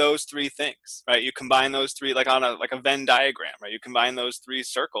is those three things, right? You combine those three on a Venn diagram, right? You combine those three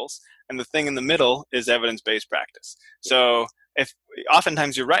circles and the thing in the middle is evidence-based practice. So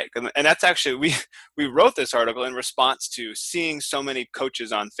oftentimes you're right. And that's actually, we wrote this article in response to seeing so many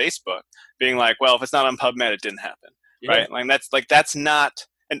coaches on Facebook being like, well, if it's not on PubMed, it didn't happen, yeah. Right? That's not,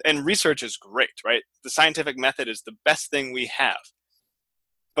 and research is great, right? The scientific method is the best thing we have,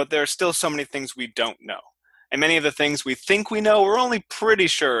 but there are still so many things we don't know. And many of the things we think we know, we're only pretty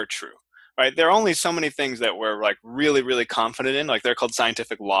sure are true. Right? There are only so many things that we're really, really confident in. They're called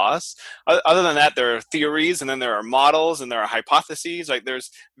scientific laws. Other than that, there are theories, and then there are models, and there are hypotheses. There's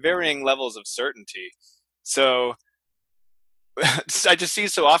varying levels of certainty. So I just see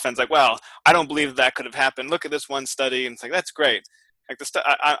so often, it's well, I don't believe that could have happened. Look at this one study, and it's that's great. Like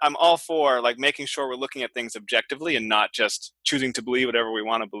I'm all for like making sure we're looking at things objectively and not just choosing to believe whatever we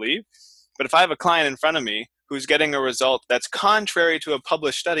want to believe. But if I have a client in front of me who's getting a result that's contrary to a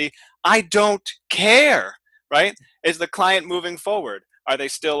published study, I don't care, right? Is the client moving forward? Are they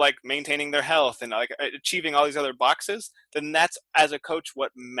still like maintaining their health and like achieving all these other boxes? Then that's, as a coach,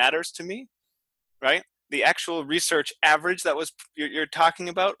 what matters to me, right? The actual research average that was you're talking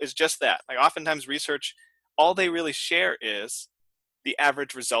about is just that. Like oftentimes research, all they really share is the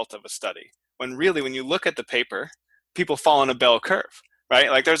average result of a study. When really, when you look at the paper, people fall in a bell curve,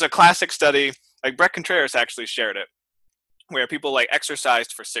 right? Like there's a classic study, like Bret Contreras actually shared it, where people like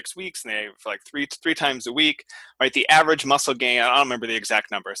exercised for 6 weeks and they for like three times a week, right? The average muscle gain, I don't remember the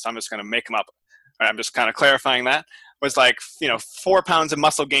exact number, so I'm just going to make them up. Right, I'm just kind of clarifying that, was like, 4 pounds of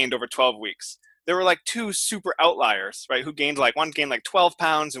muscle gained over 12 weeks. There were like two super outliers, right? Who gained like, one gained like 12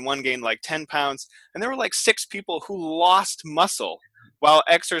 pounds and one gained like 10 pounds. And there were like 6 people who lost muscle while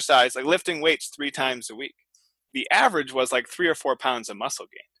exercise, like lifting weights 3 times a week. The average was like 3 or 4 pounds of muscle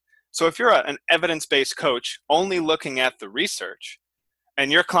gain. So if you're an evidence-based coach only looking at the research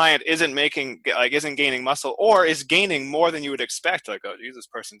and your client isn't gaining muscle or is gaining more than you would expect, like, oh, geez, this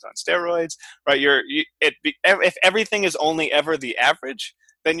person's on steroids, right? If everything is only ever the average,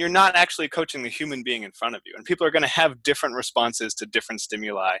 then you're not actually coaching the human being in front of you. And people are going to have different responses to different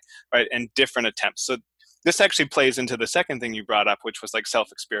stimuli, right? And different attempts. So this actually plays into the second thing you brought up, which was like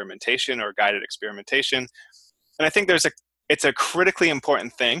self-experimentation or guided experimentation. And I think it's a critically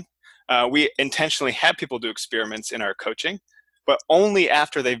important thing. We intentionally have people do experiments in our coaching, but only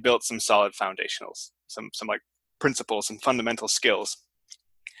after they've built some solid foundationals, some like principles and fundamental skills.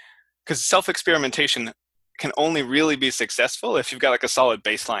 Because self-experimentation can only really be successful if you've got like a solid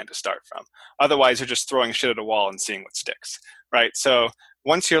baseline to start from. Otherwise, you're just throwing shit at a wall and seeing what sticks, right? So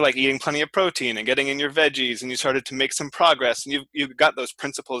once you're like eating plenty of protein and getting in your veggies and you started to make some progress and you've got those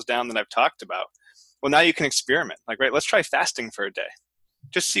principles down that I've talked about, well, now you can experiment. Like, right, let's try fasting for a day.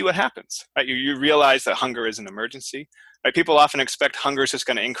 Just see what happens, right? You realize that hunger is an emergency, right? People often expect hunger is just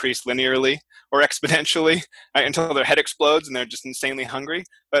going to increase linearly or exponentially, right, until their head explodes and they're just insanely hungry.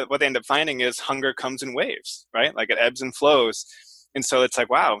 But what they end up finding is hunger comes in waves, right? Like it ebbs and flows. And so it's like,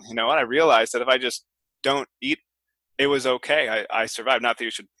 wow, you know what? I realized that if I just don't eat, it was okay. I survived. Not that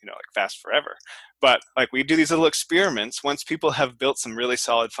you should, like fast forever, but like we do these little experiments once people have built some really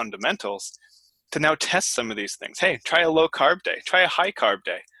solid fundamentals to now test some of these things. Hey, try a low carb day, try a high carb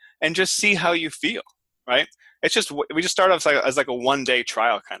day, and just see how you feel, right? It's just, we just start off as like a 1-day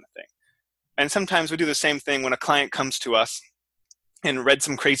trial kind of thing. And sometimes we do the same thing when a client comes to us and read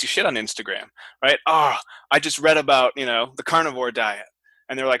some crazy shit on Instagram, right? Oh, I just read about, the carnivore diet,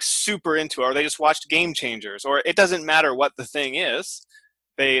 and they're like super into it, or they just watched Game Changers, or it doesn't matter what the thing is.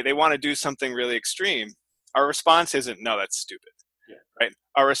 They want to do something really extreme. Our response isn't, no, that's stupid. Right?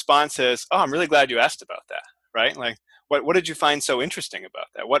 Our response is, oh, I'm really glad you asked about that, right? Like, what did you find so interesting about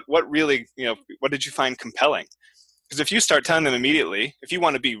that? What really, what did you find compelling? Because if you start telling them immediately, if you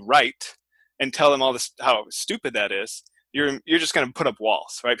want to be right and tell them all this, how stupid that is, you're just going to put up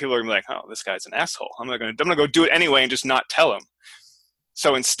walls, right? People are going to be like, oh, this guy's an asshole. I'm going to go do it anyway and just not tell him.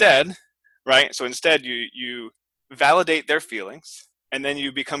 So instead, right? So instead, you validate their feelings, and then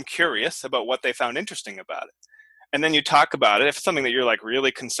you become curious about what they found interesting about it. And then you talk about it. If it's something that you're like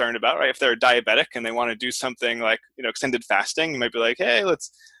really concerned about, right? If they're diabetic and they want to do something like, extended fasting, you might be like, hey,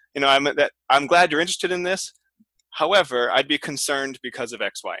 let's, I'm glad you're interested in this. However, I'd be concerned because of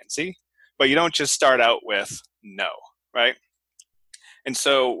X, Y, and Z. But you don't just start out with no, right? And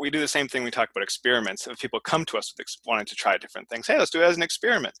so we do the same thing. We talk about experiments. If people come to us with wanting to try different things, hey, let's do it as an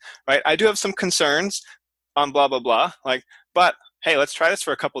experiment, right? I do have some concerns on blah, blah, blah. But hey, let's try this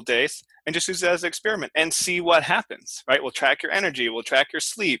for a couple of days and just use it as an experiment and see what happens, right? We'll track your energy. We'll track your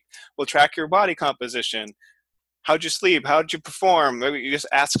sleep. We'll track your body composition. How'd you sleep? How'd you perform? Maybe you just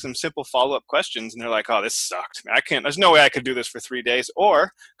ask some simple follow-up questions and they're like, oh, this sucked. Man, there's no way I could do this for 3 days.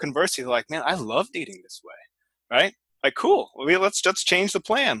 Or conversely, they're like, man, I loved eating this way, right? Like, cool. Well, let's change the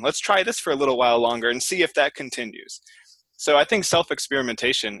plan. Let's try this for a little while longer and see if that continues. So I think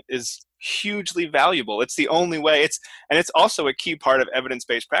self-experimentation is hugely valuable. It's the only way. It's also a key part of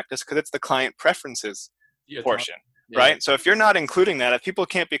evidence-based practice because it's the client preferences portion, right? So if you're not including that, if people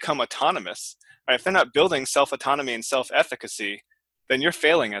can't become autonomous, right? If they're not building self-autonomy and self-efficacy, then you're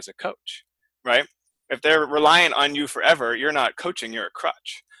failing as a coach, right? If they're reliant on you forever, you're not coaching, you're a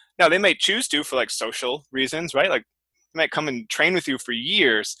crutch. Now, they may choose to for like social reasons, right? Like they might come and train with you for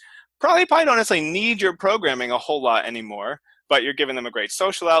years. Probably don't necessarily need your programming a whole lot anymore, but you're giving them a great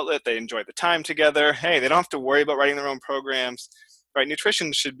social outlet. They enjoy the time together. Hey, they don't have to worry about writing their own programs, right?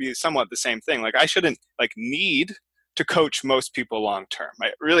 Nutrition should be somewhat the same thing. Like I shouldn't like need to coach most people long term,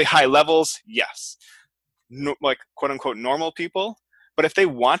 right? Really high levels, yes. No, like quote unquote normal people. But if they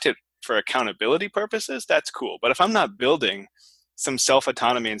want it for accountability purposes, that's cool. But if I'm not building some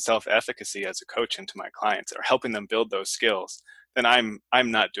self-autonomy and self-efficacy as a coach into my clients or helping them build those skills, then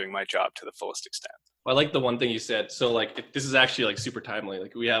I'm not doing my job to the fullest extent. I like the one thing you said. So like, this is actually like super timely.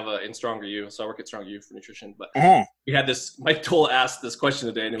 Like we have in Stronger You, so I work at Stronger You for nutrition, but we had this, Mike Toll asked this question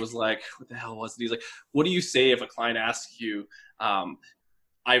today and it was like, what the hell was it? He's like, what do you say if a client asks you,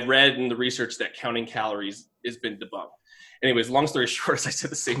 I read in the research that counting calories has been debunked. Anyways, long story short, as I said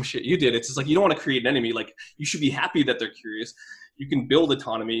the same shit you did. It's just like, you don't want to create an enemy. Like you should be happy that they're curious. You can build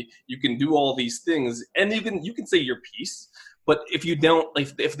autonomy. You can do all these things and you can say your piece. But if you don't, like,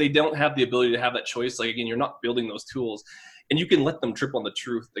 if they don't have the ability to have that choice, like, again, you're not building those tools and you can let them trip on the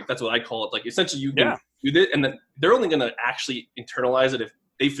truth. Like, that's what I call it. Like, essentially you can do this and then they're only going to actually internalize it if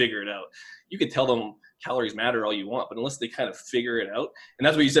they figure it out. You can tell them calories matter all you want, but unless they kind of figure it out, and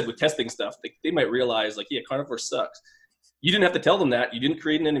that's what you said with testing stuff, they might realize like, yeah, carnivore sucks. You didn't have to tell them that. You didn't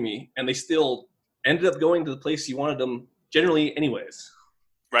create an enemy and they still ended up going to the place you wanted them generally anyways.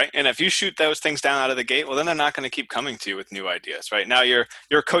 Right. And if you shoot those things down out of the gate, well, then they're not going to keep coming to you with new ideas, right? Now your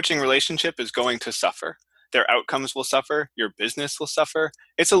coaching relationship is going to suffer. Their outcomes will suffer. Your business will suffer.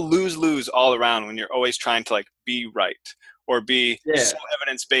 It's a lose-lose all around when you're always trying to like be right or be so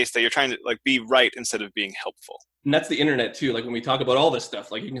evidence-based that you're trying to like be right instead of being helpful. And that's the internet too. Like when we talk about all this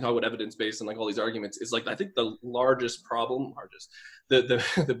stuff, like you can talk about evidence-based and like all these arguments, is like, I think the largest problem, or just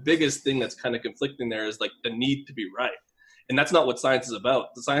the biggest thing that's kind of conflicting there is like the need to be right. And that's not what science is about.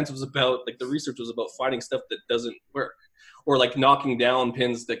 The science was about, like the research was about finding stuff that doesn't work or like knocking down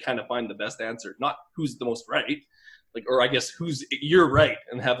pins to kind of find the best answer, not who's the most right. Like, or I guess you're right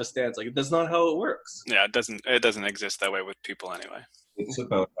and have a stance. Like that's not how it works. Yeah, it doesn't exist that way with people anyway. It's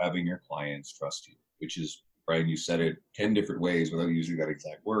about having your clients trust you, which is, Brian, you said it 10 different ways without using that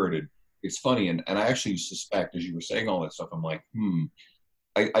exact word. And it's funny. And I actually suspect, as you were saying all that stuff, I'm like,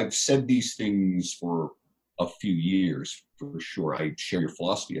 I've said these things for a few years for sure. I share your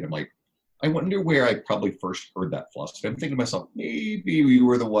philosophy and I'm like, I wonder where I probably first heard that philosophy. I'm thinking to myself, maybe you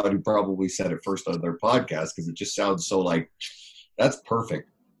were the one who probably said it first on their podcast because it just sounds so like, that's perfect.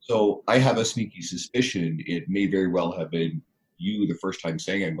 So I have a sneaky suspicion it may very well have been you the first time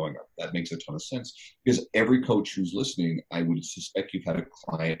saying it and going, that makes a ton of sense. Because every coach who's listening, I would suspect you've had a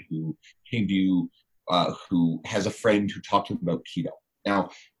client who came to you who has a friend who talked to them about keto.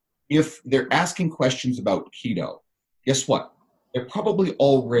 Now, if they're asking questions about keto, guess what? They're probably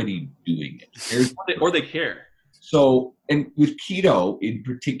already doing it. Or they care. So, and with keto in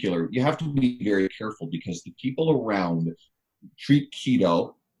particular, you have to be very careful because the people around treat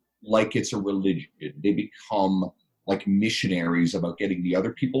keto like it's a religion. They become like missionaries about getting the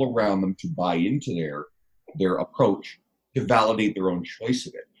other people around them to buy into their approach to validate their own choice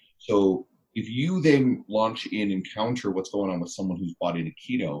of it. So if you then launch in and counter what's going on with someone who's bought into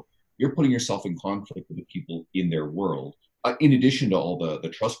keto, you're putting yourself in conflict with the people in their world, in addition to all the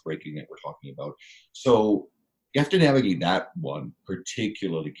trust breaking that we're talking about. So you have to navigate that one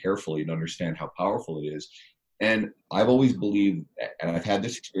particularly carefully and understand how powerful it is. And I've always believed, and I've had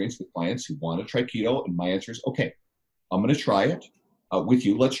this experience with clients who want to try keto, and my answer is, okay, I'm going to try it with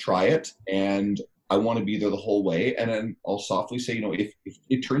you. Let's try it. And I want to be there the whole way. And then I'll softly say, if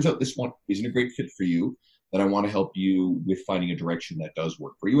it turns out this one isn't a great fit for you, then I want to help you with finding a direction that does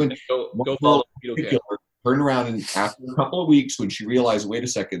work for you. And go follow turn around, and after a couple of weeks, when she realized, wait a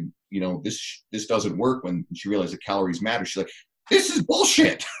second, this doesn't work, when she realized that calories matter, she's like, this is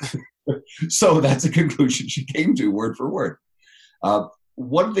bullshit. So that's a conclusion she came to, word for word.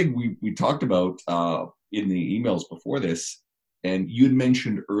 One thing we talked about in the emails before this, and you had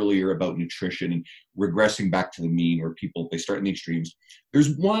mentioned earlier about nutrition and regressing back to the mean, where people, they start in the extremes.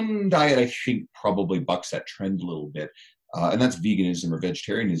 There's one diet I think probably bucks that trend a little bit, and that's veganism or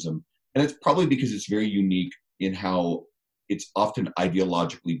vegetarianism. And it's probably because it's very unique in how it's often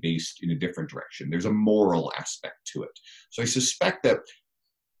ideologically based in a different direction. There's a moral aspect to it. So I suspect that,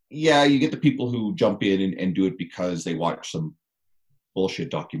 yeah, you get the people who jump in and do it because they watch some bullshit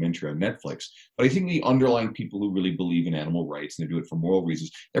documentary on Netflix. But I think the underlying people who really believe in animal rights and they do it for moral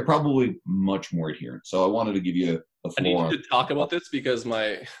reasons, they're probably much more adherent. So I wanted to give you the floor. I need to talk about this because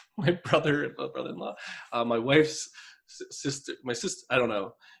my brother-in-law, my wife's sister, I don't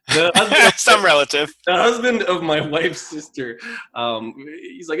know. Some relative. The husband of my wife's sister,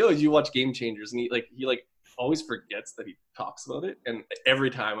 he's like, oh, did you watch Game Changers? And he always forgets that he talks about it. And every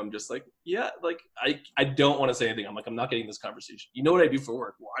time I'm just like, yeah, like I don't want to say anything. I'm like, I'm not getting this conversation. You know what I do for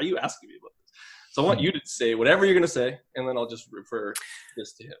work? Why are you asking me about this? So I want you to say whatever you're going to say, and then I'll just refer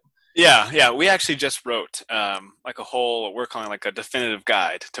this to him. Yeah. We actually just wrote like a whole, we're calling like a definitive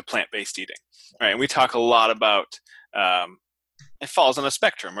guide to plant-based eating, right? And we talk a lot about it falls on a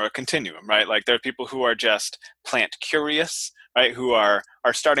spectrum or a continuum, right? Like there are people who are just plant curious, right? Who are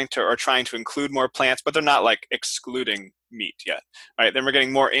starting to or trying to include more plants, but they're not like excluding meat yet, right? Then we're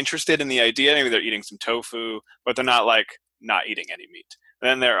getting more interested in the idea. Maybe they're eating some tofu, but they're not like not eating any meat. And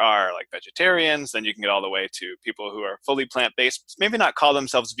then there are like vegetarians. Then you can get all the way to people who are fully plant-based, maybe not call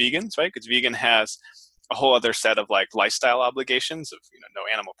themselves vegans, right? Because vegan has a whole other set of like lifestyle obligations of no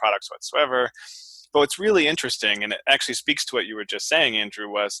animal products whatsoever. But what's really interesting, and it actually speaks to what you were just saying, Andrew,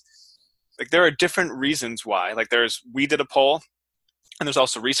 was like there are different reasons why. Like we did a poll, and there's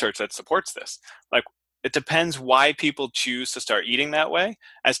also research that supports this. Like it depends why people choose to start eating that way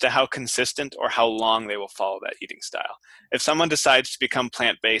as to how consistent or how long they will follow that eating style. If someone decides to become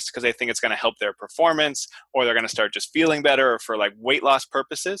plant-based because they think it's going to help their performance, or they're going to start just feeling better, or for like weight loss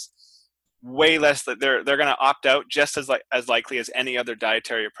purposes, way less that they're going to opt out just as likely as any other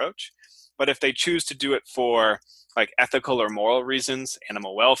dietary approach. But if they choose to do it for like ethical or moral reasons,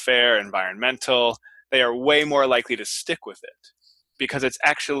 animal welfare, environmental, they are way more likely to stick with it, because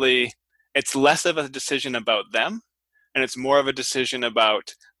it's less of a decision about them, and it's more of a decision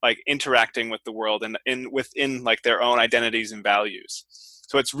about like interacting with the world and within like their own identities and values.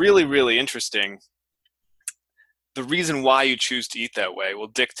 So it's really, really interesting. The reason why you choose to eat that way will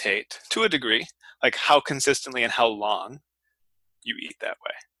dictate, to a degree, like how consistently and how long you eat that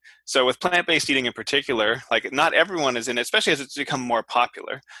way. So with plant-based eating in particular, like not everyone is in it, especially as it's become more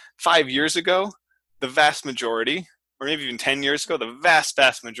popular. 5 years ago, the vast majority, or maybe even 10 years ago, the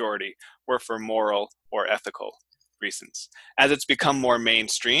vast majority were for moral or ethical reasons. As it's become more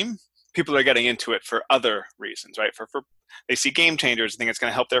mainstream, people are getting into it for other reasons, right? For they see game changers, think it's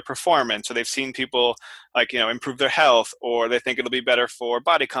going to help their performance, or they've seen people like improve their health, or they think it'll be better for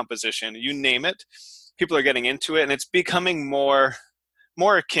body composition. You name it, people are getting into it, and it's becoming more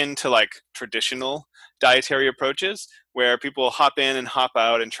akin to like traditional dietary approaches, where people hop in and hop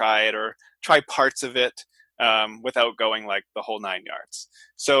out and try it, or try parts of it without going like the whole 9 yards.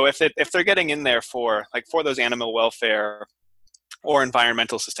 So if they're getting in there for those animal welfare or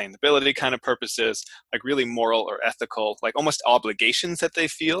environmental sustainability kind of purposes, like really moral or ethical, like almost obligations that they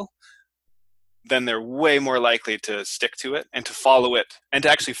feel, then they're way more likely to stick to it and to follow it, and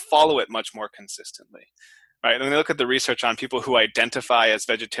to actually follow it much more consistently. Right? And when they look at the research on people who identify as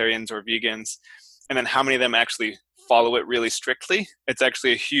vegetarians or vegans, and then how many of them actually follow it really strictly, it's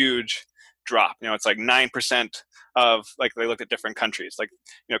actually a huge drop. It's like 9% of, like, they look at different countries, like,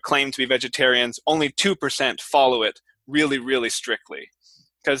 claim to be vegetarians, only 2% follow it really, really strictly.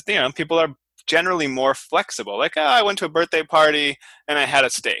 Because, people are generally more flexible. Like, I went to a birthday party and I had a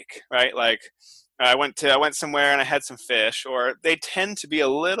steak, right? Like, I went somewhere and I had some fish, or they tend to be a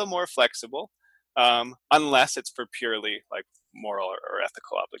little more flexible, unless it's for purely like moral or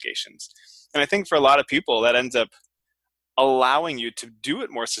ethical obligations. And I think for a lot of people that ends up allowing you to do it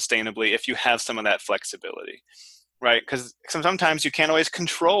more sustainably if you have some of that flexibility, right? Because sometimes you can't always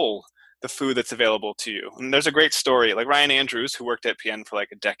control the food that's available to you. And there's a great story, like Ryan Andrews, who worked at PN for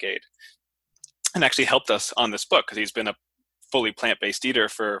like a decade and actually helped us on this book, because he's been a fully plant-based eater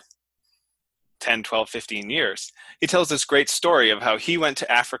for 10, 12, 15 years. He tells this great story of how he went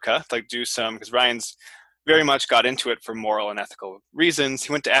to Africa to like do some, because Ryan's very much got into it for moral and ethical reasons.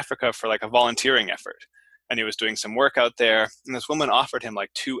 He went to Africa for like a volunteering effort, and he was doing some work out there, and this woman offered him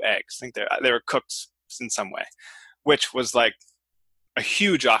like 2 eggs. I think they were cooked in some way, which was like a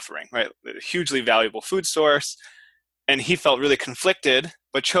huge offering, right? A hugely valuable food source. And he felt really conflicted,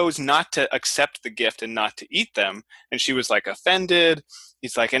 but chose not to accept the gift and not to eat them. And she was like offended.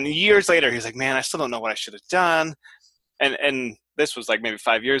 He's like, and years later, he's like, man, I still don't know what I should have done. And this was like maybe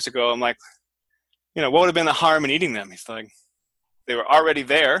 5 years ago. I'm like, what would have been the harm in eating them? He's like, they were already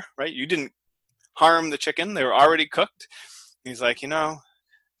there, right? You didn't harm the chicken. They were already cooked. He's like,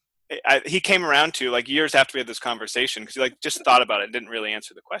 he came around to, like, years after we had this conversation, because he like just thought about it and didn't really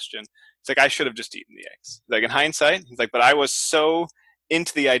answer the question. It's like, I should have just eaten the eggs. Like, in hindsight, he's like, but I was so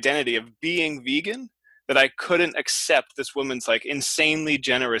into the identity of being vegan that I couldn't accept this woman's like insanely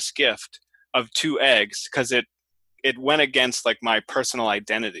generous gift of 2 eggs, because it went against like my personal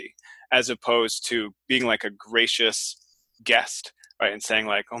identity, as opposed to being like a gracious guest, right? And saying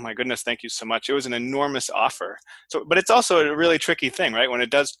like, oh my goodness, thank you so much. It was an enormous offer. So, but it's also a really tricky thing, right? When it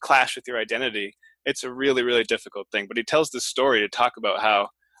does clash with your identity, it's a really, really difficult thing. But he tells this story to talk about how,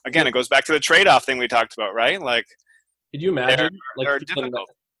 again, it goes back to the trade-off thing we talked about, right? Like, could you imagine they're difficult.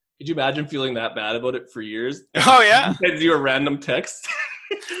 Could you imagine feeling that bad about it for years? Oh yeah. Sends you a random text.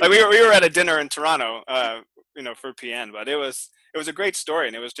 Like we were at a dinner in Toronto, for PN, but it was it was a great story.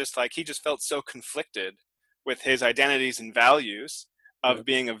 And it was just like, he just felt so conflicted with his identities and values of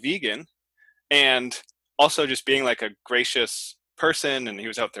being a vegan and also just being like a gracious person. And he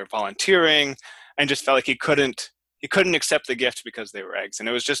was out there volunteering and just felt like he couldn't accept the gift because they were eggs. And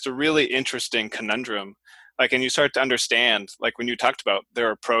it was just a really interesting conundrum. Like, and you start to understand, like when you talked about there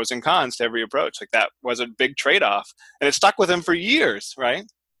are pros and cons to every approach, like that was a big trade-off and it stuck with him for years, right?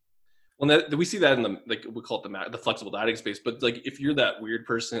 Well, we see that in the, like, we call it the flexible dieting space. But like, if you're that weird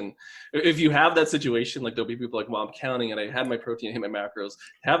person, if you have that situation, like there'll be people like, well, I'm counting and I had my protein, I hit my macros.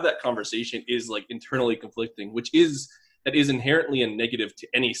 Have that conversation is like internally conflicting, that is inherently a negative to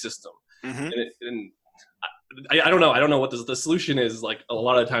any system. Mm-hmm. And I don't know. I don't know what the solution is. Like a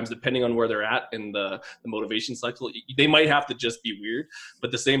lot of times, depending on where they're at in the motivation cycle, they might have to just be weird. But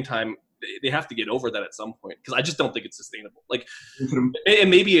at the same time, they have to get over that at some point, because I just don't think it's sustainable. Like, and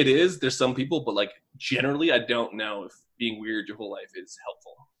maybe it is. There's some people, but like generally, I don't know if being weird your whole life is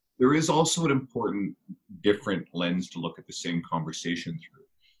helpful. There is also an important, different lens to look at the same conversation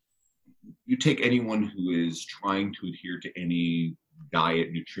through. You take anyone who is trying to adhere to any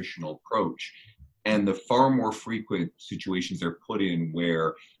diet, nutritional approach, and the far more frequent situations they're put in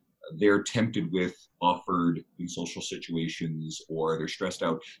where they're tempted with, offered in social situations, or they're stressed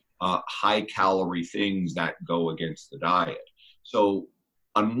out, high calorie things that go against the diet. So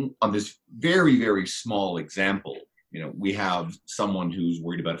on this very, very small example, we have someone who's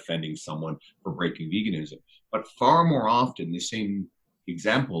worried about offending someone for breaking veganism, but far more often the same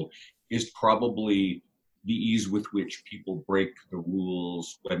example is probably the ease with which people break the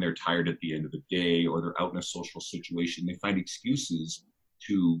rules when they're tired at the end of the day or they're out in a social situation. They find excuses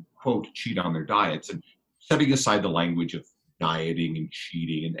to, quote, cheat on their diets. And setting aside the language of dieting and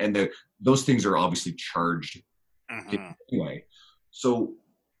cheating, and those things are obviously charged anyway. So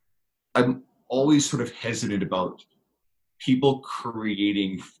I'm always sort of hesitant about people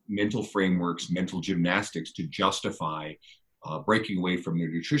creating mental frameworks, mental gymnastics to justify breaking away from their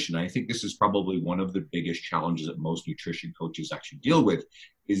nutrition. I think this is probably one of the biggest challenges that most nutrition coaches actually deal with,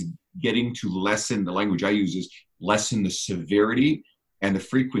 is getting to lessen, the language I use is lessen the severity and the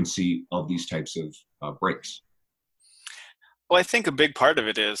frequency of these types of breaks. Well, I think a big part of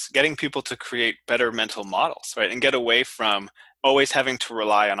it is getting people to create better mental models, right? And get away from always having to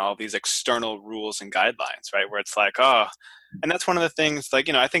rely on all these external rules and guidelines, right? Where it's like, and that's one of the things, like,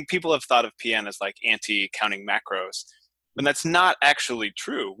 I think people have thought of PN as like anti-counting macros. And that's not actually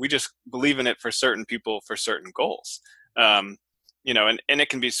true. We just believe in it for certain people for certain goals. And it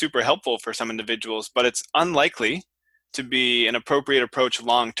can be super helpful for some individuals, but it's unlikely to be an appropriate approach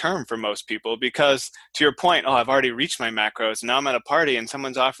long-term for most people, because to your point, I've already reached my macros. Now I'm at a party and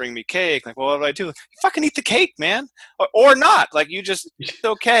someone's offering me cake. Like, well, what do I do? You fucking eat the cake, man. Or not. Like, it's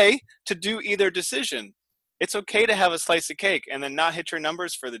okay to do either decision. It's okay to have a slice of cake and then not hit your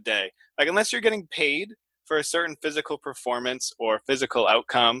numbers for the day. Like, unless you're getting paid for a certain physical performance or physical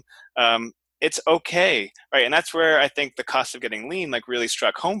outcome, it's okay, right? And that's where I think the cost of getting lean like really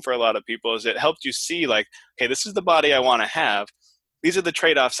struck home for a lot of people, is it helped you see like, okay, this is the body I want to have. These are the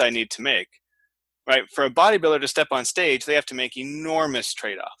trade-offs I need to make, right? For a bodybuilder to step on stage, they have to make enormous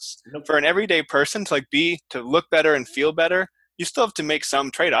trade-offs. For an everyday person to look better and feel better, you still have to make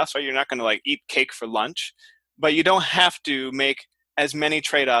some trade-offs, right? You're not going to like eat cake for lunch, but you don't have to make as many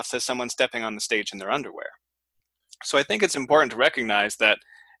trade-offs as someone stepping on the stage in their underwear. So I think it's important to recognize that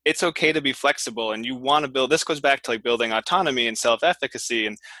it's okay to be flexible, and you want to build, this goes back to like building autonomy and self-efficacy.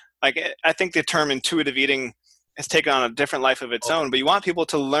 And like, I think the term intuitive eating has taken on a different life of its own, but you want people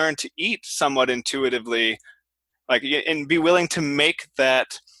to learn to eat somewhat intuitively, like, and be willing to make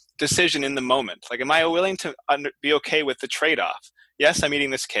that decision in the moment. Like, am I willing to be okay with the trade-off? Yes, I'm eating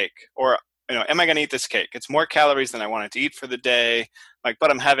this cake, or, am I going to eat this cake? It's more calories than I wanted to eat for the day. Like,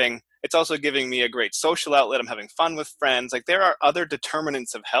 but it's also giving me a great social outlet. I'm having fun with friends. Like, there are other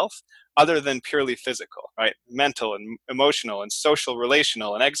determinants of health other than purely physical, right? Mental and emotional and social,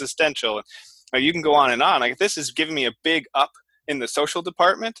 relational and existential. You can go on and on. Like, this is giving me a big up in the social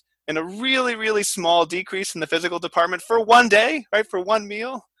department and a really, really small decrease in the physical department for one day, right? For one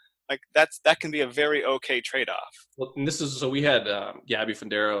meal. Like, that can be a very okay trade-off. Well, and so we had Gabby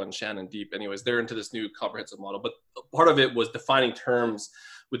Fendero and Shannon Deep. Anyways, they're into this new comprehensive model, but part of it was defining terms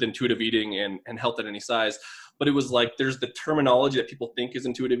with intuitive eating and health at any size. But it was like, there's the terminology that people think is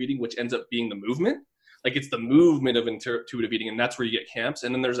intuitive eating, which ends up being the movement. Like, it's the movement of intuitive eating, and that's where you get camps.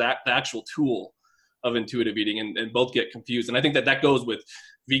 And then there's the actual tool of intuitive eating, and both get confused. And I think that goes with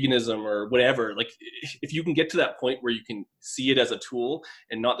veganism or whatever. Like, if you can get to that point where you can see it as a tool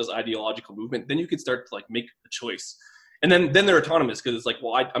and not this ideological movement, then you can start to like make a choice. And then they're autonomous, because it's like,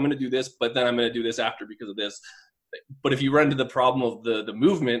 well, I'm going to do this, but then I'm going to do this after because of this. But if you run into the problem of the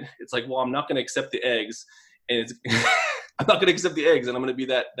movement, it's like, well, I'm not going to accept the eggs, and it's I'm not going to accept the eggs, and I'm going to be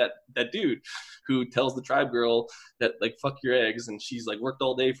that dude who tells the tribe girl that like fuck your eggs, and she's like worked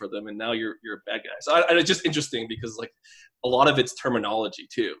all day for them, and now you're a bad guy. So it's just interesting because like a lot of it's terminology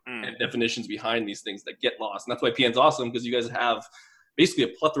too, and definitions behind these things that get lost, and that's why PN's awesome, because you guys have basically a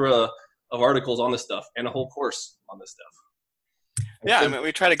plethora of articles on this stuff and a whole course on this stuff. Yeah, I mean,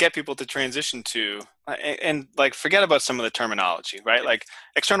 we try to get people to transition to, and like forget about some of the terminology, right? Like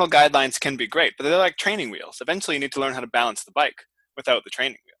external guidelines can be great, but they're like training wheels. Eventually, you need to learn how to balance the bike without the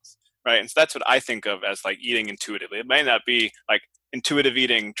training wheels, right? And so that's what I think of as like eating intuitively. It may not be like intuitive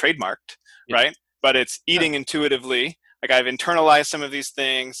eating trademarked, right? But it's eating intuitively. Like I've internalized some of these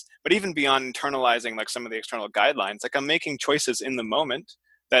things, but even beyond internalizing like some of the external guidelines, like I'm making choices in the moment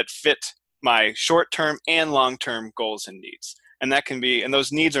that fit my short-term and long-term goals and needs. And that can be, and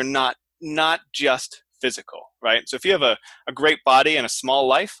those needs are not just physical, right? So if you have a great body and a small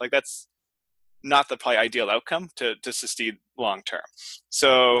life, like that's not the probably ideal outcome to succeed long term.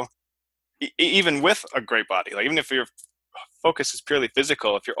 So even with a great body, like even if your focus is purely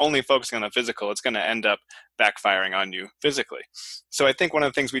physical, if you're only focusing on the physical, it's going to end up backfiring on you physically. So I think one of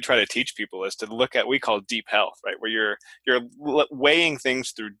the things we try to teach people is to look at what we call deep health, right? Where you're weighing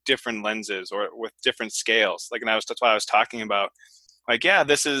things through different lenses or with different scales. Like, and that's why I was talking about, like, yeah,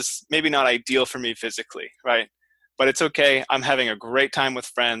 this is maybe not ideal for me physically, right? But it's okay. I'm having a great time with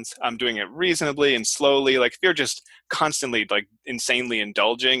friends. I'm doing it reasonably and slowly. Like if you're just constantly like insanely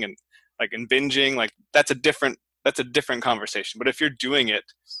indulging and like and binging, like that's a different conversation. But if you're doing it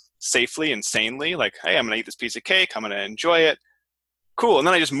safely and sanely, like, hey, I'm going to eat this piece of cake. I'm going to enjoy it. Cool. And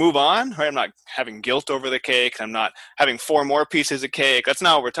then I just move on, right? I'm not having guilt over the cake. I'm not having 4 more pieces of cake. That's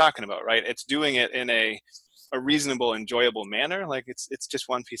not what we're talking about, right? It's doing it in a reasonable, enjoyable manner. Like it's just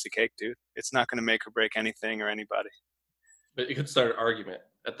one piece of cake, dude. It's not going to make or break anything or anybody. But it could start an argument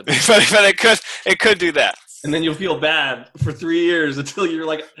at the but it could do that. And then you'll feel bad for 3 years until you're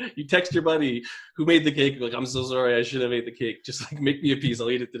like, you text your buddy who made the cake, like, I'm so sorry, I should have ate the cake. Just like make me a piece,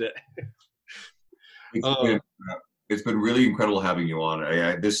 I'll eat it today. It's been really incredible having you on.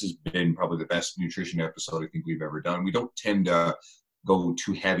 This has been probably the best nutrition episode I think we've ever done. We don't tend to go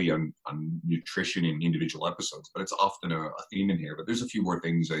too heavy on nutrition in individual episodes, but it's often a theme in here. But there's a few more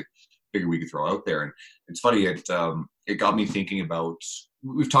things I figure we could throw out there. And it's funny, it got me thinking about,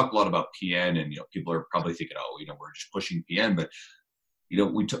 we've talked a lot about PN, and people are probably thinking, oh, we're just pushing PN, but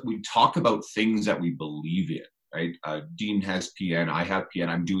we talk about things that we believe in, right? Dean has PN, I have PN.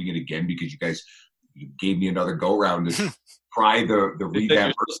 I'm doing it again because you guys gave me another go round to try the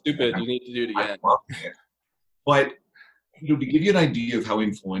revamp. You're so stupid. You need to do it again. But to give you an idea of how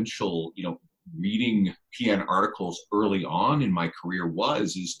influential reading PN articles early on in my career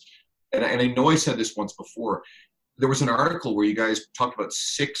and I know I said this once before. There was an article where you guys talked about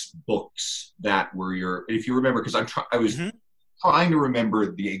 6 books that were if you remember, because I was trying to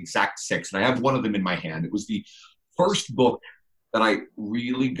remember the exact 6, and I have one of them in my hand. It was the first book that I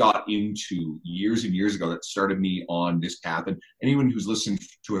really got into years and years ago that started me on this path. And anyone who's listened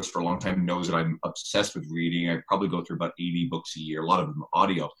to us for a long time knows that I'm obsessed with reading. I probably go through about 80 books a year, a lot of them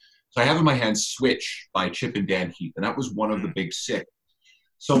audio. So I have in my hand Switch by Chip and Dan Heath, and that was one of the big 6.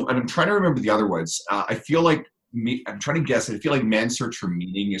 So, and I'm trying to remember the other ones. I feel like I'm trying to guess. I feel like Man's Search for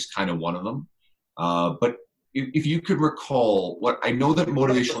Meaning is kind of one of them. But if you could recall, what I know that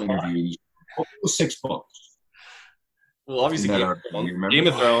Motivational Interviews, what were those 6 books? Well, obviously Game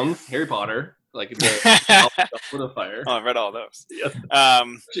of Thrones, Harry Potter, like the Fire. Oh, I read all those. Yes.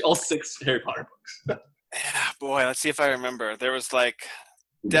 All 6 Harry Potter books. Yeah, boy, let's see if I remember. There was like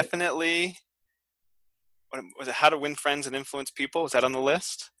definitely, what was it? How to Win Friends and Influence People. Was that on the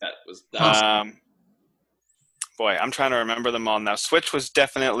list? That was. Boy, I'm trying to remember them all now. Switch was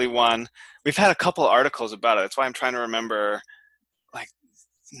definitely one. We've had a couple articles about it. That's why I'm trying to remember. Like,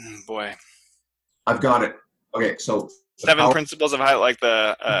 boy, I've got it. Okay, so 7 Principles of How, like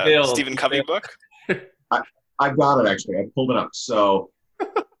the Stephen Covey book. I've got it actually. I pulled it up. So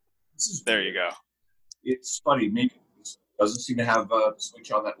there you go. It's funny. Maybe it doesn't seem to have a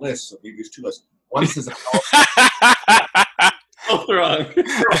Switch on that list. So maybe there's 2 lists. One says Both wrong.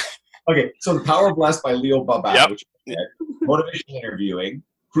 Okay, so The Power of Less by Leo Babauta, which is Motivational Interviewing,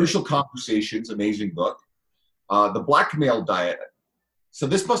 Crucial Conversations, amazing book. The Blackmail Diet. So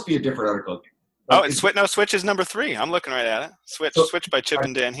this must be a different article. Oh, Switch is number 3. I'm looking right at it. Switch by Chip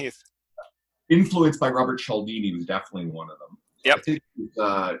and Dan Heath. Influenced by Robert Cialdini was definitely one of them. Yep. I think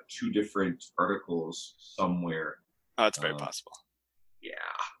there's 2 different articles somewhere. Oh, it's very possible. Yeah.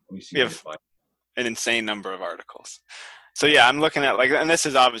 Let me see. We have an insane number of articles. So yeah, I'm looking at and this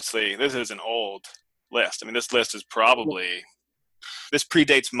is an old list. I mean, this list is probably, this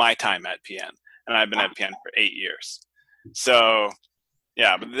predates my time at PN, and I've been at PN for 8 years. So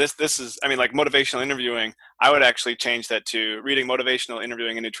yeah, but this is, I mean, like motivational interviewing, I would actually change that to reading motivational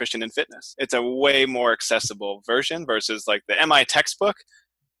interviewing in nutrition and fitness. It's a way more accessible version versus like the MI textbook.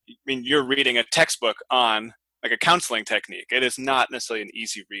 I mean, you're reading a textbook on like a counseling technique. It is not necessarily an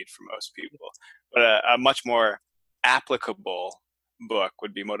easy read for most people, but a much more applicable book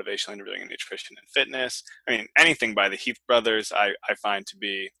would be motivational interviewing in nutrition and fitness. I mean, anything by the Heath brothers, I find to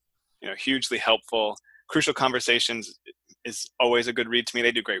be, hugely helpful. Crucial Conversations is always a good read to me.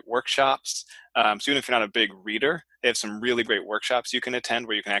 They do great workshops. So even if you're not a big reader, they have some really great workshops you can attend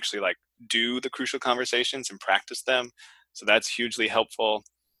where you can actually like do the Crucial Conversations and practice them. So that's hugely helpful.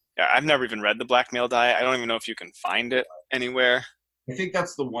 Yeah, I've never even read The Black Male Diet. I don't even know if you can find it anywhere. I think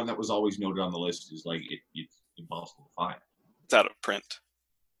that's the one that was always noted on the list, is like it's impossible to find. It's out of print.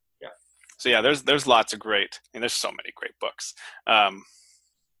 Yeah. So yeah, there's lots of great, there's so many great books.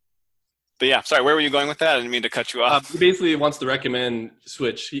 But yeah, sorry, where were you going with that? I didn't mean to cut you off. He basically wants to recommend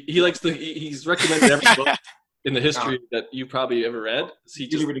Switch. He likes he's recommended every book in the history that you probably ever read. So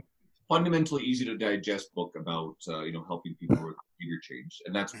fundamentally easy to digest book about helping people with behavior change,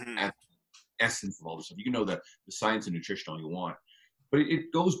 and that's at the essence of all this stuff. You can know the science of nutrition all you want, but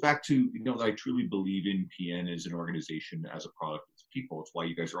it goes back to that I truly believe in PN as an organization, as a product, as people. It's why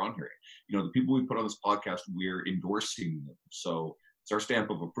you guys are on here. The people we put on this podcast, we're endorsing them, so it's our stamp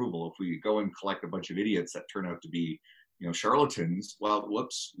of approval. If we go and collect a bunch of idiots that turn out to be charlatans, well,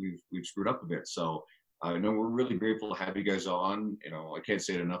 whoops, we've screwed up a bit. So no, we're really grateful to have you guys on. I can't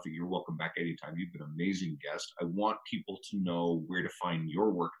say it enough that you're welcome back anytime. You've been an amazing guest. I want people to know where to find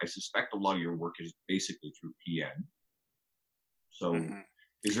your work. I suspect a lot of your work is basically through PN. So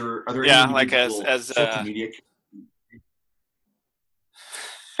are there any like as social media?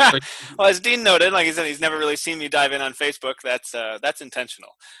 Well, as Dean noted, like he said, he's never really seen me dive in on Facebook. That's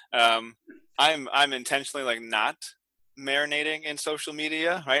intentional. I'm intentionally like not marinating in social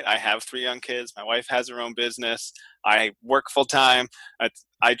media, right? I have 3 young kids. My wife has her own business. I work full time.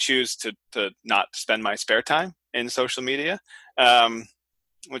 I choose to not spend my spare time in social media,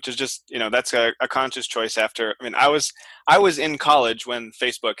 which is just, that's a conscious choice after. I mean, I was in college when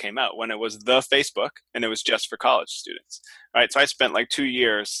Facebook came out, when it was the Facebook and it was just for college students, right? So I spent like 2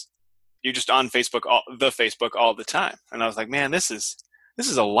 years, you just on Facebook, the Facebook all the time. And I was like, man, this is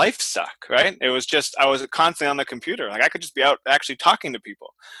a life suck, right? It was just, I was constantly on the computer. Like I could just be out actually talking to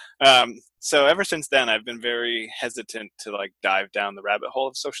people. So ever since then, I've been very hesitant to like dive down the rabbit hole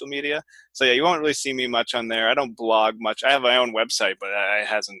of social media. So yeah, you won't really see me much on there. I don't blog much. I have my own website, but I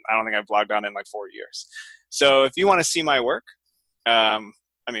don't think I've blogged on it in like 4 years. So if you want to see my work, PN,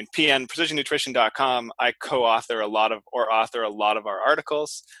 precisionnutrition.com, I author a lot of our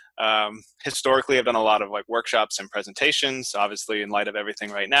articles. Historically, I've done a lot of like workshops and presentations. Obviously, in light of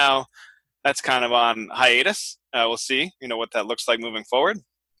everything right now, that's kind of on hiatus. We'll see, what that looks like moving forward.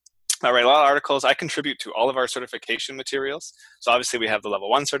 I write a lot of articles. I contribute to all of our certification materials. So obviously, we have the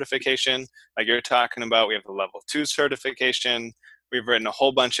level 1 certification, like you're talking about. We have the level 2 certification. We've written a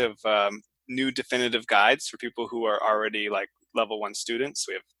whole bunch of new definitive guides for people who are already like level 1 students.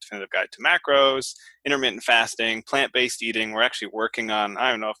 We have definitive guide to macros, intermittent fasting, plant-based eating. We're actually working on, I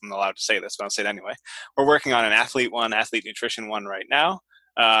don't know if I'm allowed to say this, but I'll say it anyway. We're working on an athlete nutrition one right now.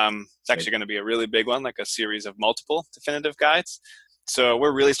 It's actually going to be a really big one, like a series of multiple definitive guides. So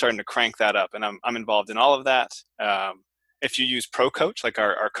we're really starting to crank that up, and I'm involved in all of that. If you use ProCoach, like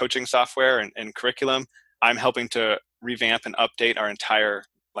our coaching software and curriculum, I'm helping to revamp and update our entire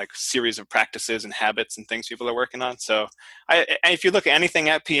like series of practices and habits and things people are working on. So if you look at anything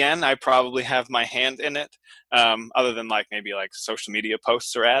at PN, I probably have my hand in it, other than like maybe like social media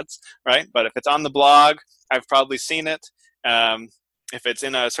posts or ads, right? But if it's on the blog, I've probably seen it. If it's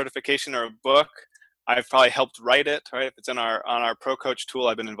in a certification or a book, I've probably helped write it, right? If it's on our ProCoach tool,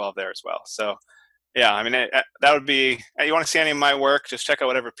 I've been involved there as well. So yeah, I mean, that would be, you want to see any of my work, just check out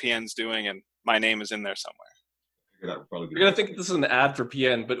whatever PN's doing and my name is in there somewhere. You're going to think this is an ad for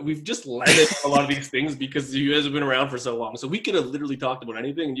PN, but we've just landed a lot of these things because you guys have been around for so long. So we could have literally talked about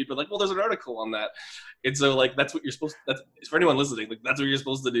anything and you'd be like, well, there's an article on that. And so like, that's what you're supposed to, that's for anyone listening. Like that's what you're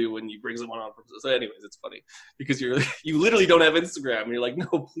supposed to do when you bring someone on. So anyways, it's funny because you literally don't have Instagram and you're like,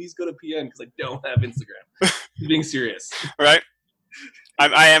 no, please go to PN because I don't have Instagram. You're being serious. Right.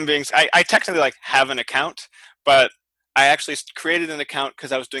 I technically like have an account, but I actually created an account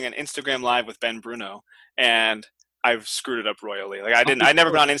because I was doing an Instagram live with Ben Bruno and I've screwed it up royally. Like I'd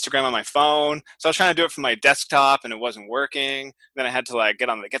never been on Instagram on my phone. So I was trying to do it from my desktop and it wasn't working. Then I had to like get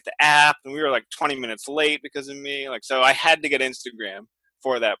the app and we were like 20 minutes late because of me. Like, so I had to get Instagram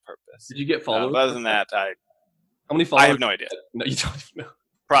for that purpose. Did you get followers? But other than that, How many followers? I have no idea. No, you don't even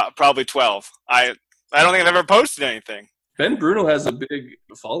know. Probably 12. I don't think I've ever posted anything. Ben Bruno has a big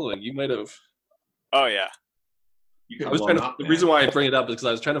following. You might have. Oh yeah. I was trying to. The reason why I bring it up is because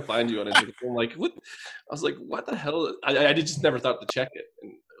I was trying to find you on Instagram. I'm like, what? I was like, what the hell? I just never thought to check it,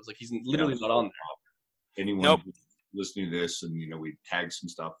 and I was like, he's literally not on there. Anyone listening to this, and we tag some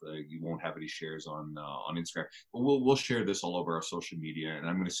stuff that you won't have any shares on Instagram. But we'll share this all over our social media, and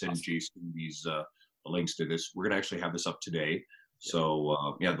I'm going to send Jason these links to this. We're going to actually have this up today,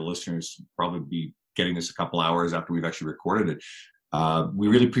 so the listeners probably be getting this a couple hours after we've actually recorded it. We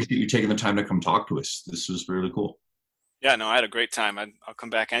really appreciate you taking the time to come talk to us. This was really cool. Yeah, no, I had a great time. I'll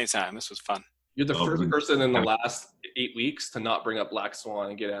come back anytime. This was fun. You're the first person in the last 8 weeks to not bring up Black Swan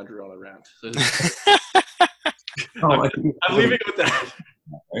and get Andrew on a rant. I'm leaving it with that.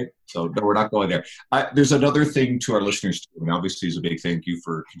 Right? So no, we're not going there. There's another thing to our listeners too, and obviously is a big thank you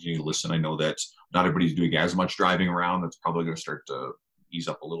for continuing to listen. I know that not everybody's doing as much driving around. That's probably going to start to ease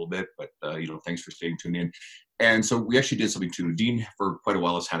up a little bit, but thanks for staying tuned in. And so we actually did something too. Dean for quite a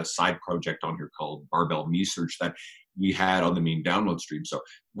while has had a side project on here called Barbell Me Search that we had on the main download stream. So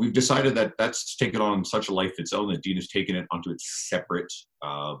we've decided that that's taken on such a life of its own that Dean has taken it onto its separate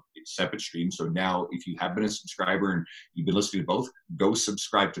stream. So now if you have been a subscriber and you've been listening to both, go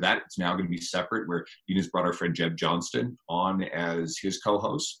subscribe to that. It's now going to be separate, where Dean has brought our friend Jeb Johnston on as his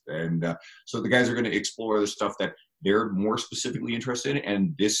co-host. And so the guys are going to explore the stuff that they're more specifically interested in.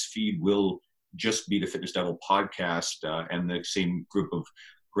 And this feed will just be the Fitness Devil podcast and the same group of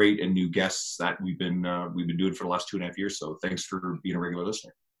great and new guests that we've been doing for the last 2.5 years. So thanks for being a regular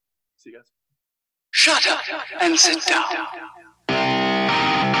listener. See you guys. Shut up and sit down.